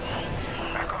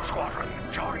 Echo Squadron,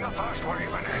 join the first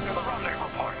wave and head to the rendezvous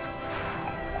point.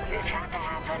 This had to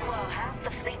happen while half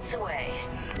the fleet's away.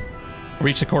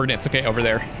 Reach the coordinates. Okay, over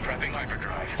there. Prepping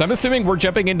hyperdrive. So I'm assuming we're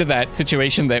jumping into that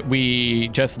situation that we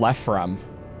just left from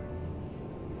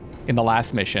in the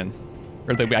last mission.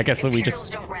 Or that I guess that we Imperials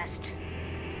just... don't rest.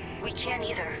 We can't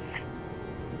either.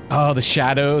 Oh, the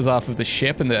shadows off of the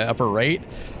ship in the upper right.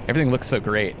 Everything looks so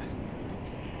great.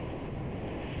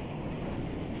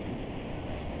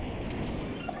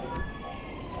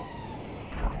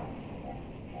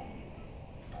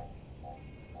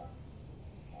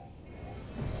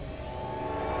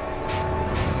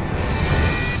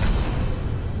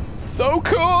 So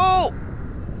cool!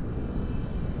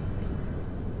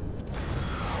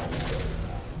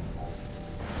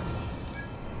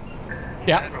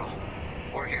 Yeah. Admiral,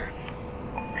 we're here.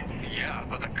 Yeah,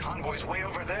 but the convoy's way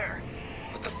over there.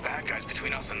 With the bad guys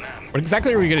between us and them. What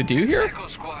exactly are we gonna do here? Echo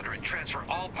Squadron, transfer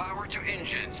all power to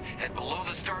engines. Head below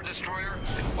the Star Destroyer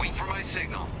and wait for my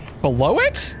signal. Below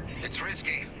it? It's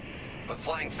risky, but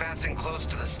flying fast and close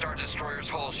to the Star Destroyer's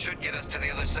hull should get us to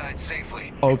the other side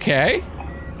safely. Okay.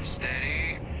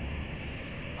 Steady.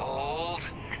 Hold.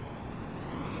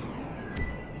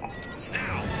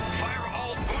 Now, fire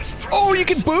all boost thrusters. Oh, you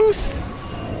can boost?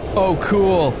 Oh,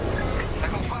 cool.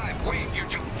 Echo 5, wait, you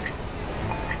two.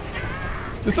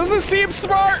 This doesn't seem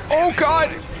smart. Oh, God.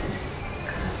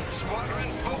 Squadron,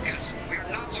 focus. We are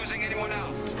not losing anyone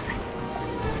else.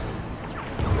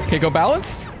 Okay, go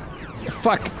balanced.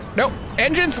 Fuck. No.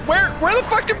 Engines. Where the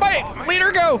fuck did my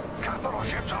leader go? Capital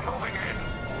ships are moving in.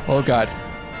 Oh, God.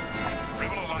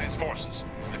 Rebel Alliance forces.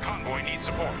 The convoy needs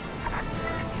support.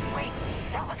 Wait,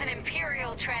 that was an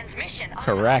Imperial transmission.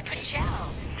 Correct.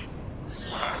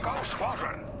 I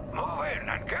Squadron, move in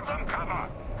and give them cover.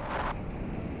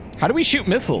 How do we shoot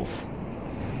missiles?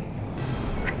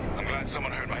 I'm glad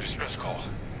someone heard my distress call.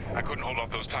 I couldn't hold off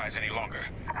those ties any longer.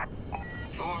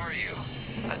 Who are you?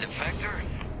 A defector?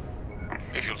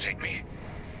 If you'll take me.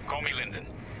 Call me Linden.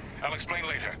 I'll explain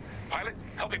later. Pilot,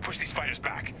 help me push these fighters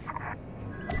back.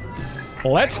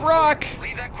 Let's rock!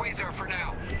 Leave that quasar for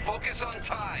now. Focus on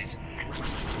ties.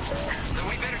 Then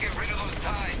we better get rid of those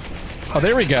ties. Oh,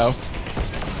 there we go.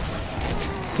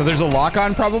 So there's a lock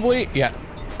on probably? Yeah.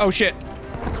 Oh shit.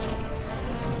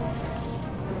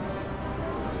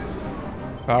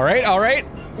 All right, all right.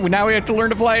 Now we have to learn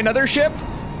to fly another ship.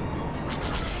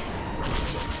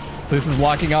 So this is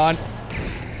locking on.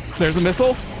 There's a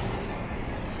missile.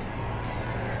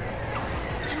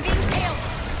 I'm being tailed.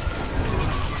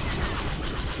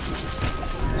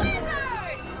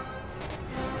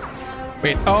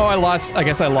 Wait, oh, I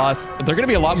guess I lost. They're gonna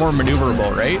be a lot more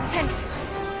maneuverable, right? Thanks.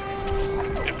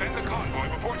 Defend the convoy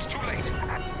before it's too late.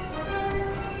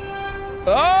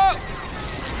 Oh!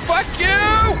 Fuck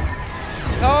you!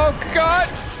 Oh, God!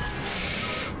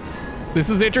 This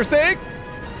is interesting.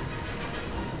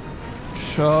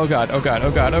 Oh, God, oh, God, oh,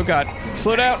 God, oh, God.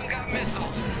 Slow down. Got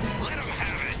missiles. Let them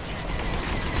have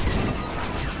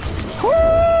it.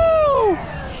 Woo!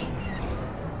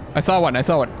 I saw one, I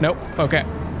saw one. Nope, okay.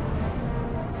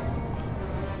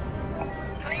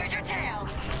 Cleared your tail.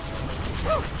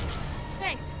 Whew.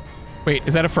 Thanks. Wait,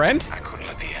 is that a friend? I couldn't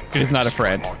let the Empire It is not a destroy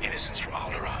friend. more innocents from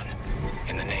Alderaan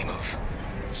in the name of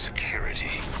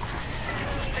security.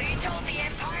 So you told the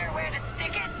Empire where to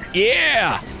stick it?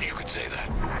 Yeah! You could say that.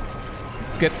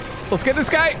 Let's get this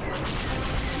guy.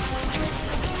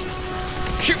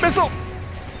 Shoot missile.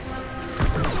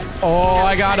 Oh,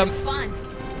 I got him. Fun.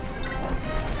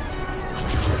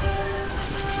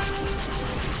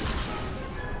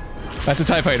 That's a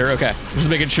TIE fighter, okay. Just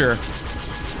making sure.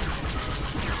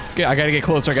 Okay, I gotta get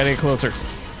closer,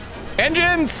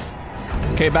 Engines!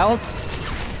 Okay, balance.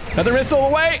 Another missile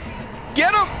away.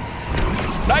 Get him!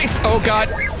 Nice, oh God.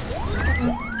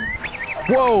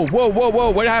 Whoa, whoa, whoa, whoa,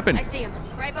 what happened? I see him,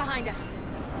 right behind us.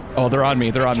 Oh, they're on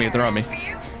me, they're on me.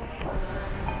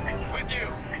 With you.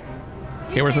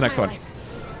 Okay, where's the next one?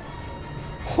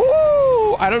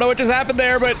 Whoo! I don't know what just happened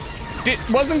there, but it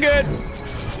wasn't good.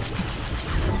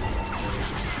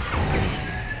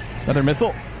 Another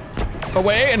missile.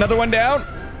 Away, another one down.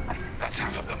 That's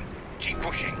half of them. Keep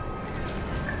pushing.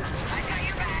 I got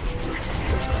your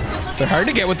back. They're hard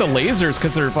to get with the lasers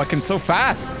because they're fucking so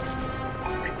fast.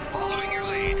 Following your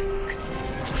lead.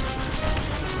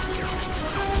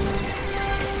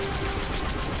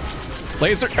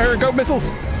 Laser, go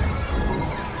missiles.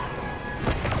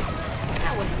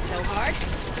 That wasn't so hard.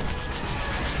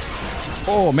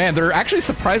 Oh man, they're actually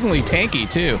surprisingly tanky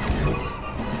too.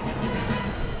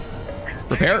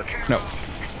 Repair? No.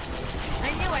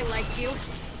 I knew I liked you.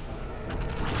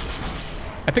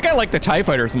 I think I like the TIE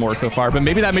fighters more so far, but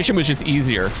maybe that mission was just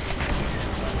easier.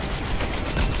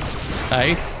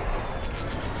 Nice.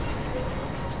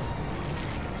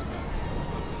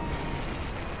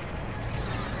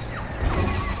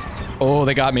 Oh,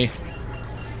 they got me.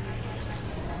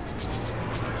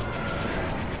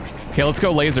 Okay, let's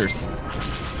go lasers.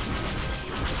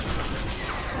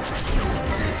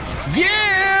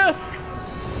 Yeah!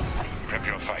 Prep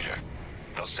your fighter.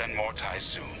 They'll send more ties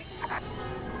soon.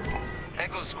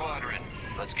 Echo Squadron,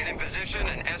 let's get in position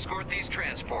and escort these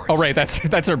transports. Oh, right,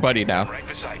 that's our buddy now. Right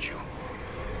beside you.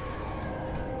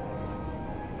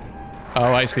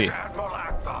 Oh, I see. Admiral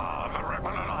Akbar of the Rebel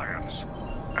Alliance.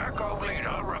 Echo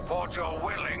leader reports you're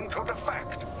willing to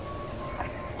defect.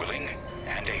 Willing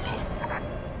and able.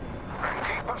 And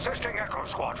keep assisting Echo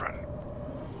Squadron.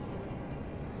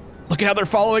 Look at how they're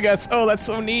following us. Oh, that's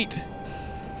so neat.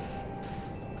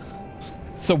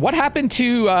 So what happened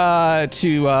to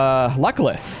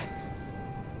Luckless?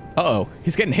 Uh-oh,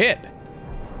 he's getting hit.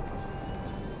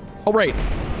 Oh, right.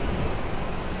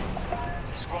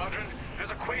 Squadron, there's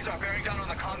a quasar bearing down on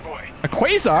the convoy. A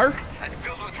quasar? And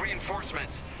filled with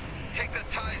reinforcements. Take the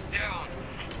ties down.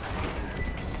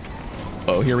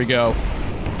 Oh, here we go.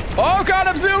 Oh, God,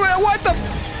 I'm zooming. What the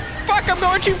fuck? I'm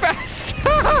going too fast.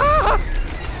 I'm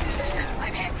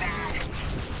hit bad.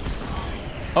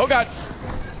 Oh, God.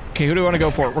 Okay, who do we want to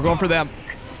go for? We're going for them.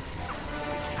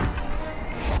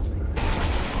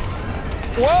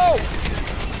 Whoa!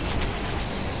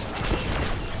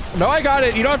 No, I got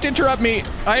it. You don't have to interrupt me.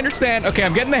 I understand. Okay,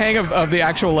 I'm getting the hang of the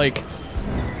actual, like,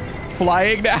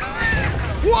 flying now.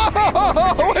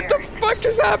 Whoa! What the fuck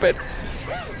just happened?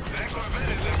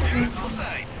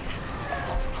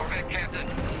 Corvette Captain,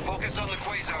 focus on the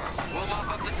quasar. We'll mop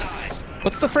up the ties.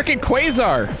 What's the freaking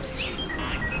quasar?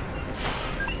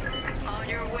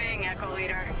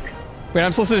 Wait,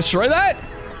 I'm supposed to destroy that?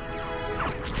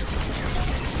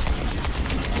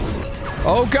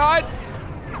 Oh God.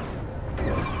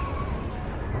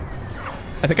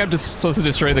 I think I'm just supposed to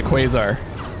destroy the Quasar.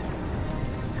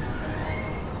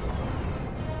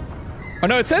 Oh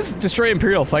no, it says destroy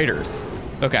Imperial fighters.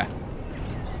 Okay.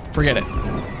 Forget it.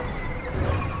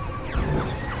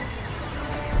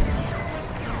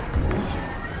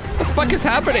 What the fuck is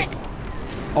happening?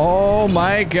 Oh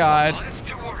my God.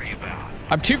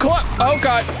 I'm too close. Oh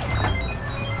God.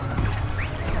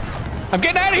 I'm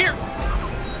getting out of here.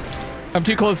 I'm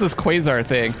too close to this Quasar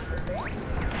thing.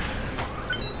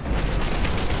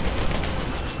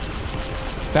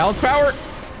 Balance power.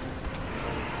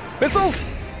 Missiles.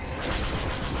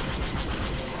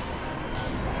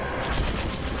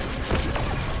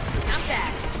 I'm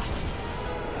back.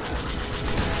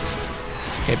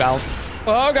 Okay, balance.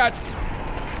 Oh God.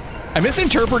 I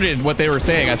misinterpreted what they were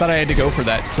saying. I thought I had to go for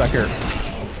that sucker.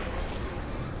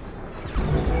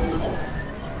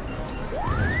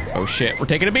 Oh shit, we're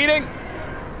taking a beating.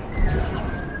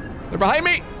 They're behind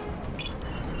me.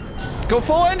 Go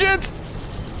full engines.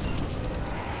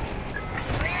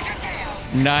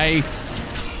 Nice.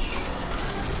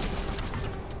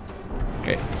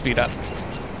 Okay, let's speed up.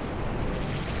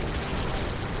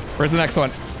 Where's the next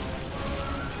one?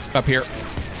 Up here.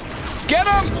 Get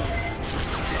him!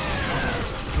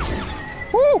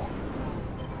 Woo!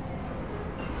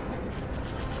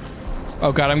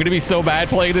 Oh God, I'm gonna be so bad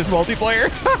playing this multiplayer.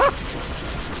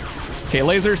 Okay,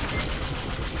 lasers.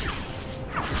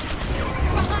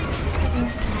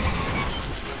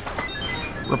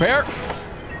 Repair.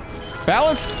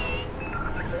 Balance.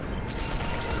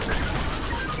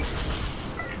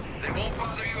 They won't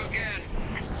bother you again.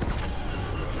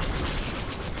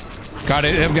 God,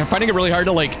 I'm finding it really hard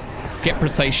to like get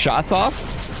precise shots off.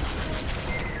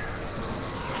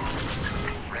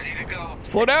 Ready to go.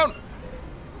 Slow down.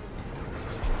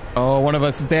 Oh, one of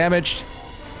us is damaged.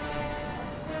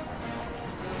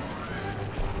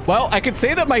 Well, I could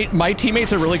say that my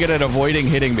teammates are really good at avoiding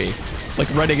hitting me, like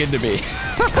running into me.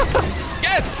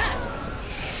 Yes!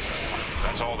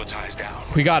 That's all the ties down.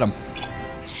 We got him.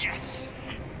 Yes.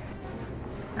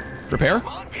 Repair? Come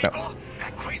on, people. No.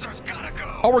 That Quasar's gotta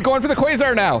go. Oh, we're going for the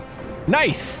Quasar now.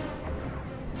 Nice.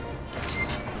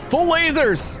 Full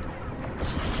lasers.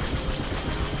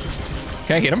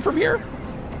 Can I hit him from here?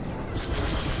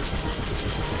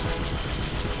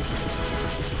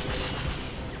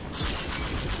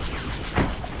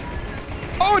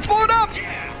 Oh, it's blowing up!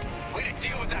 Yeah. Way to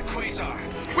deal with that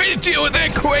Quasar. Way to deal with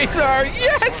that Quasar!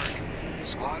 Yes!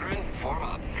 Squadron, form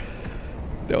up.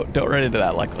 Don't run into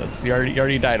that, Luckless. You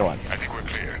already died once. I think we're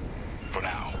clear. For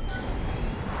now.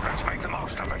 Let's make the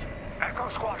most of it. Echo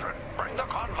Squadron, bring the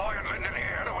convoy and Linden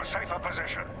here to a safer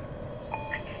position.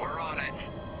 We're on it.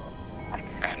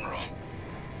 Admiral,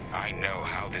 I know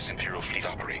how this Imperial fleet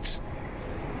operates.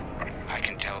 I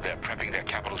can tell they're prepping their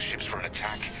capital ships for an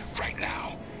attack right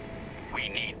now. We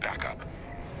need backup.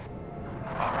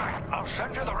 All right, I'll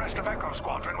send you the rest of Echo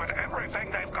Squadron with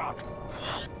everything they've got.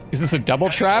 Is this a double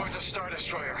trap? Towards a Star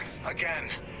Destroyer.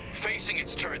 Again. Facing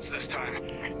its turrets this time.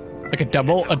 Like a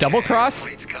double cross?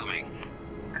 Fleet's coming.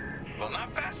 Well,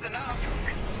 not fast enough.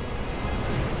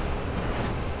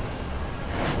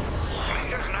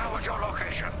 Fleet is now at your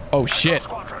location. Oh, Echo shit.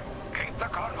 Squadron, keep the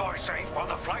convoy safe while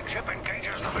the flagship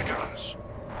engages the vigilance.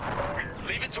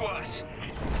 Leave it to us.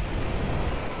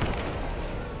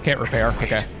 Can't repair.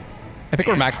 Okay. I think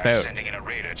we're maxed out. Sending in a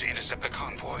raider to intercept the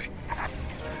convoy.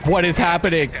 What is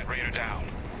happening? Take that raider down.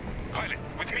 Pilot,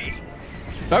 with me.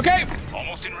 Okay.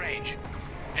 Almost in range.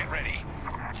 Get ready.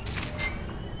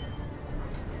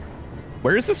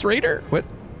 Where is this raider? What?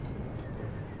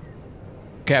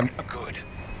 Okay, I'm... Good.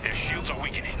 Their shields are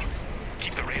weakening.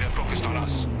 Keep the raider focused on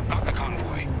us, not the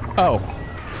convoy. Oh.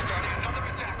 Starting another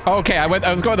attack. Okay, I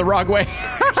was going the wrong way.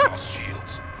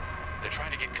 Shields. They're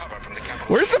trying to get cover from the capital.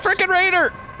 Where's the frickin'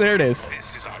 raider? There it is.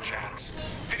 This is our chance.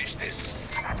 Finish this.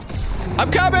 I'm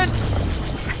coming.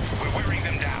 We're wearing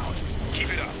them down.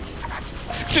 Keep it up.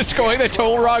 It's just going the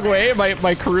total wrong way.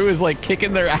 My crew is like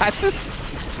kicking their asses.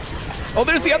 Oh,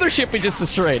 there's the other ship we just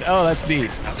destroyed. Oh, that's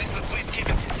neat. At least the fleet's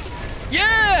keeping.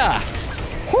 Yeah!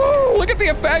 Whoo! Look at the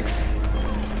effects.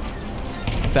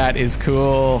 That is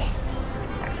cool.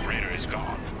 Raider is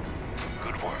gone.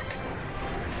 Good work.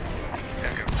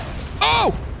 Echo.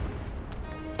 Oh!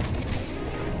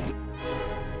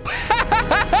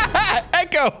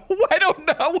 Echo! I don't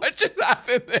know what just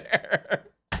happened there.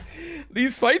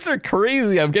 These fights are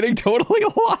crazy. I'm getting totally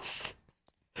lost.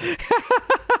 Echo.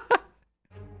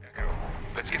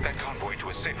 Let's get that convoy to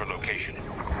a safer location.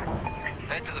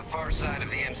 Head to the far side of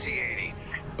the MC-80.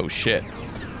 Oh shit.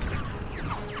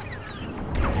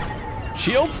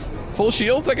 Shields? Full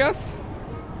shields, I guess?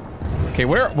 Okay,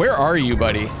 where are you,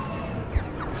 buddy?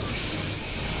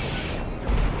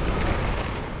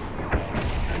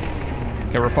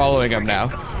 Okay, we're following him now.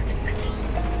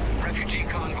 Refugee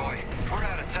convoy, we're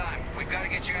out of time. We've got to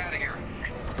get you out of here.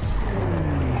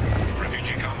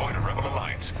 Refugee convoy to Rebel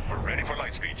Alliance. We're ready for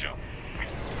lightspeed jump.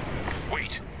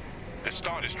 Wait. The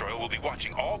Star Destroyer will be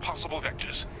watching all possible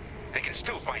vectors. They can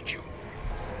still find you.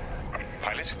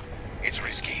 Pilot, it's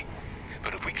risky.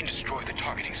 But if we can destroy the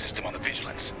targeting system on the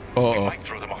Vigilance, we might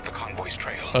throw them off the convoy's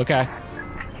trail. Okay.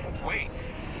 Wait,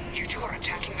 you two are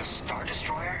attacking the Star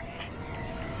Destroyer?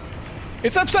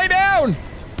 It's upside down!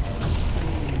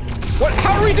 What?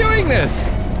 How are we doing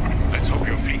this? Let's hope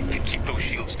your fleet can keep those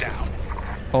shields down.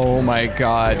 Oh my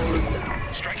god.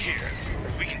 Strike here.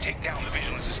 We can take down the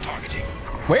Vigilance's targeting.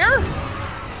 Where?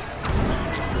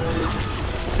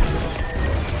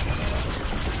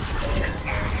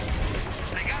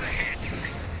 They got a hit.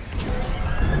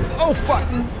 Oh fuck.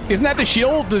 Isn't that the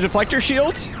shield? The deflector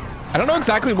shield? I don't know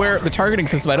exactly where the targeting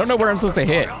system. I don't know where I'm supposed to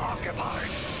hit.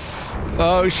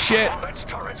 Oh shit.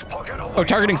 Oh,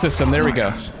 targeting system. There we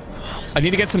go. I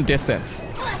need to get some distance.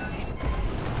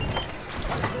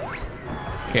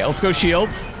 Okay, let's go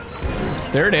shields.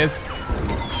 There it is.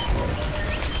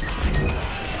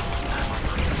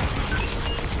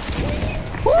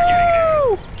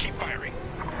 Woo! Keep firing.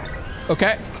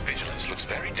 Okay. The Vigilance looks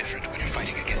very different when you're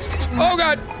fighting against it. Oh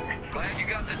god. Glad you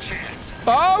got the chance.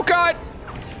 Oh god.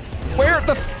 Where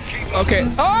the okay.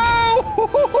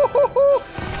 Oh!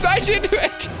 Smash into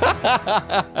it.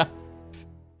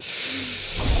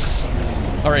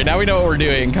 All right, now we know what we're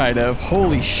doing, kind of.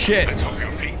 Holy shit. Let's hope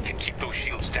your fleet can keep those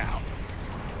shields down.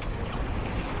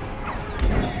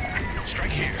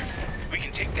 Strike here. We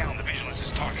can take down the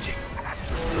Vigilance's targeting.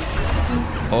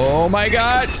 Oh my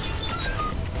god.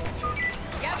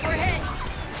 Yep, we're hit.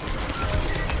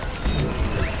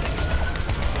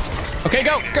 Okay,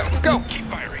 go. Keep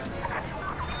firing.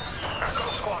 Echo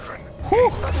Squadron.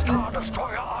 Whew. The Star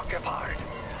Destroyer occupied.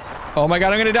 Oh my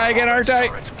god, I'm gonna die again, aren't I?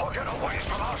 Turrets poking away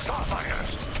from our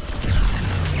starfighters.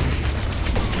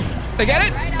 I get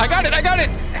it. I got it.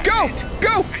 Go.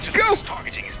 Vigilance's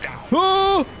targeting is down.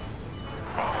 Oh.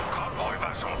 All convoy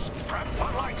vessels, prep for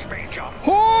lightspeed jump.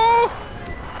 Oh.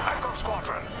 Echo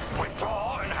Squadron,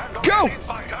 withdraw and handle Go. enemy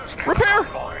fighters near Repair. the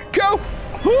convoy. Go.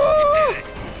 Oh.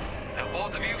 Now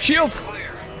both of you Shields.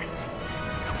 clear.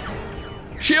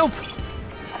 Shields.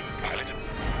 Pilot,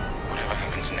 whatever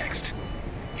happens next,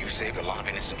 you saved a lot of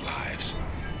innocent lives.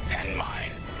 And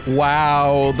mine.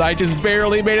 Wow, I just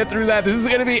barely made it through that. This is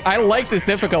gonna be, I like this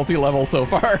difficulty level so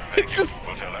far. It's just,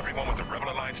 We'll tell everyone what the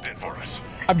Rebel Alliance did for us.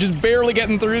 I'm just barely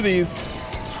getting through these.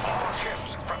 All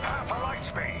ships, prepare for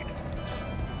lightspeed.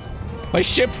 My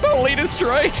ship's totally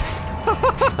destroyed.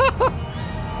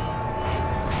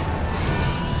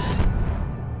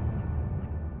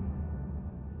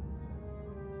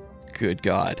 Good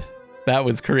God, that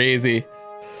was crazy.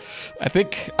 I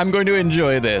think I'm going to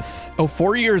enjoy this. Oh,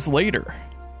 4 years later.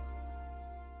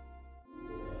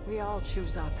 We all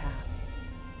choose our path.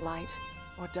 Light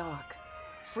or dark.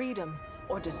 Freedom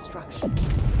or destruction.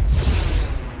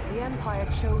 The Empire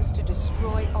chose to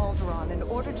destroy Alderaan in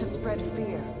order to spread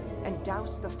fear and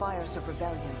douse the fires of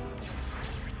rebellion.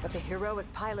 But the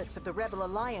heroic pilots of the Rebel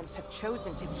Alliance have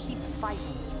chosen to keep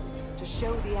fighting, to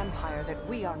show the Empire that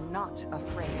we are not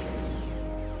afraid.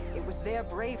 It was their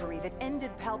bravery that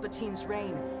ended Palpatine's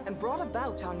reign and brought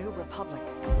about our new Republic.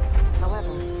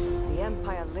 However, the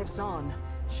Empire lives on,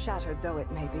 shattered though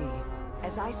it may be.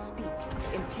 As I speak,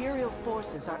 Imperial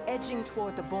forces are edging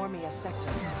toward the Bormia sector,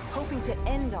 hoping to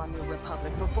end our new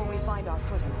Republic before we find our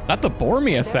footing. Not the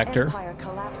Bormia As sector. their empire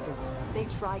collapses, they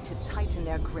try to tighten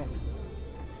their grip.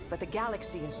 But the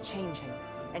galaxy is changing,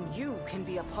 and you can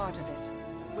be a part of it.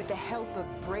 With the help of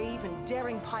brave and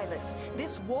daring pilots,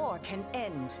 this war can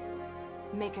end.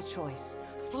 Make a choice.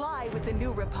 Fly with the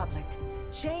new Republic.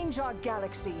 Change our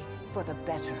galaxy for the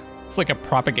better. It's like a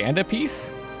propaganda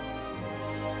piece.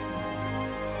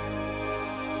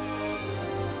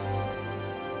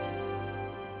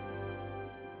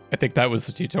 I think that was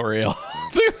the tutorial.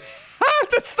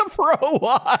 That's the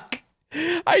prologue.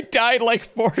 I died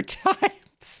like 4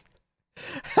 times.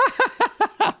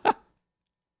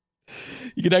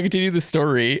 You can now continue the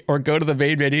story or go to the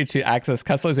main menu to access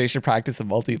customization, practice, and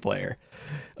multiplayer.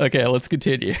 Okay, let's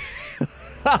continue.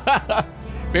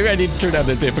 Maybe I need to turn down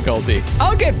the difficulty.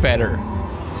 I'll get better.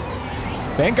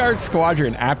 Vanguard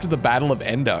Squadron after the Battle of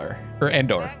Endor.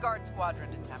 Vanguard Squadron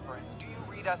to Temperance. Do you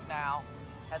read us now?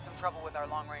 Had some trouble with our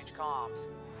long-range comms.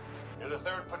 You're the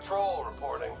 3rd patrol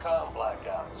reporting comm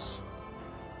blackouts.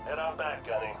 Head on back,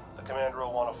 Gunny. The commander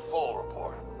will want a full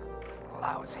report.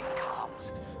 Lousy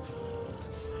comms.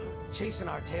 Chasing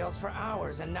our tails for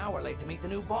hours, and now we're late to meet the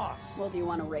new boss. Well, do you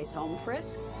want to race home,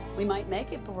 Frisk? We might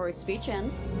make it before his speech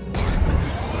ends.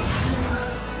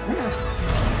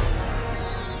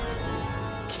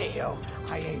 Keo,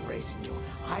 I ain't racing you.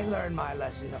 I learned my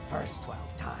lesson the first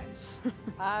 12 times.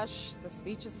 Ash, the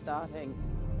speech is starting.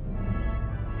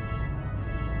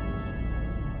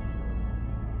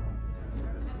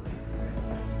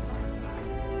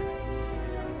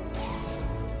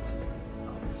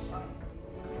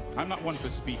 I'm not one for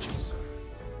speeches.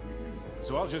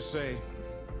 So I'll just say,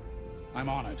 I'm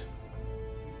honored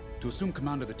to assume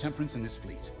command of the Temperance in this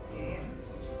fleet.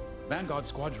 Vanguard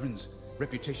Squadron's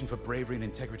reputation for bravery and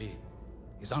integrity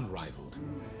is unrivaled,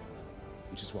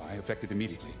 which is why, effective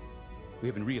immediately, we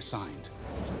have been reassigned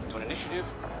to an initiative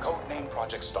codenamed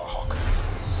Project Starhawk.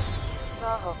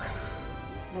 Starhawk.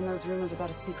 Then those rumors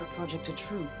about a secret project are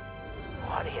true.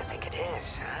 What do you think it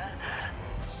is, huh?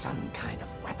 Some kind of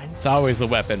weapon? It's always a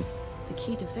weapon. The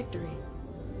key to victory.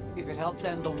 If it helps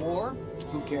end the war,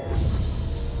 who cares?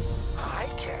 I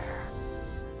care.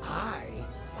 I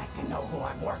like to know who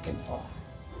I'm working for.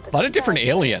 A lot of different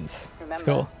aliens. It's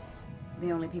cool.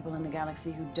 The only people in the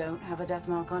galaxy who don't have a death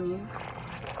mark on you?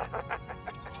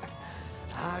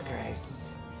 Grace.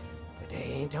 The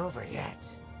day ain't over yet.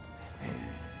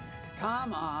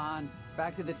 Come on,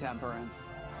 back to the Temperance.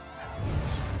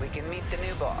 We can meet the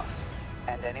new boss,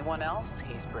 and anyone else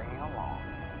he's bringing along.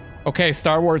 Okay,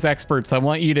 Star Wars experts, I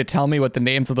want you to tell me what the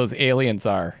names of those aliens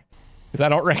are, because I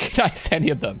don't recognize any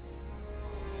of them.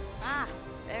 Ah,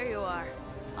 there you are.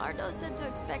 Ardo said to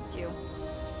expect you.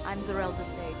 I'm Zerelda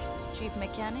Sage, Chief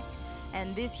Mechanic,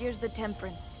 and this here's the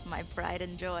Temperance, my pride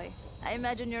and joy. I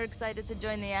imagine you're excited to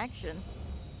join the action.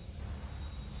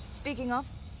 Speaking of,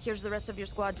 here's the rest of your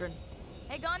squadron.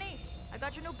 Hey, Gani, I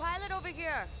got your new pilot over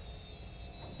here.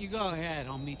 You go ahead,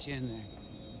 I'll meet you in there.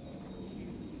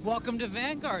 Welcome to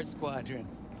Vanguard Squadron.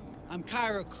 I'm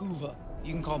Kyra Kuva.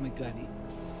 You can call me Gunny.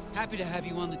 Happy to have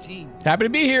you on the team. Happy to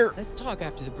be here. Let's talk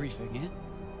after the briefing, yeah?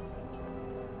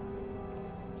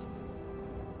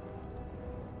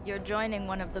 You're joining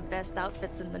one of the best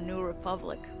outfits in the New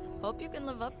Republic. Hope you can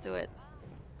live up to it.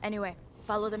 Anyway,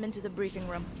 follow them into the briefing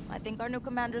room. I think our new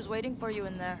commander's waiting for you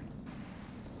in there.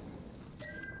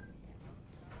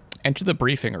 Enter the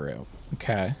briefing room.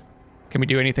 Okay. Can we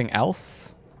do anything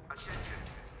else?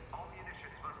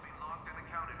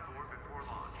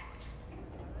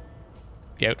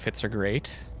 The outfits are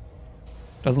great.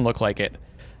 Doesn't look like it.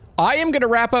 I am going to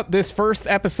wrap up this first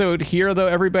episode here, though,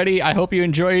 everybody. I hope you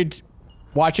enjoyed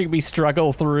watching me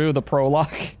struggle through the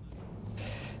prologue.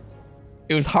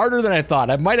 It was harder than I thought.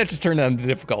 I might have to turn down the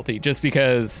difficulty just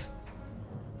because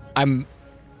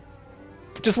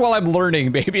just while I'm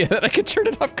learning, maybe that I could turn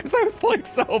it up because I was playing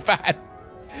so bad.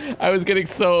 I was getting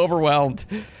so overwhelmed.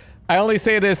 I only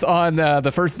say this on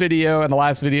the first video and the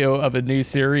last video of a new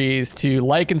series to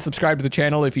like and subscribe to the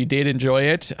channel if you did enjoy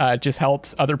it. It just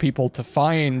helps other people to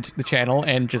find the channel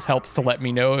and just helps to let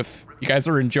me know if you guys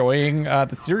are enjoying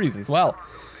the series as well.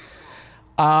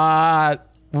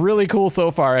 Really cool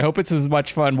so far. I hope it's as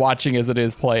much fun watching as it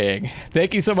is playing.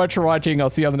 Thank you so much for watching. I'll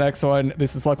see you on the next one.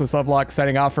 This is Luckless Lovelocks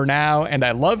signing off for now, and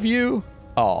I love you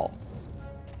all.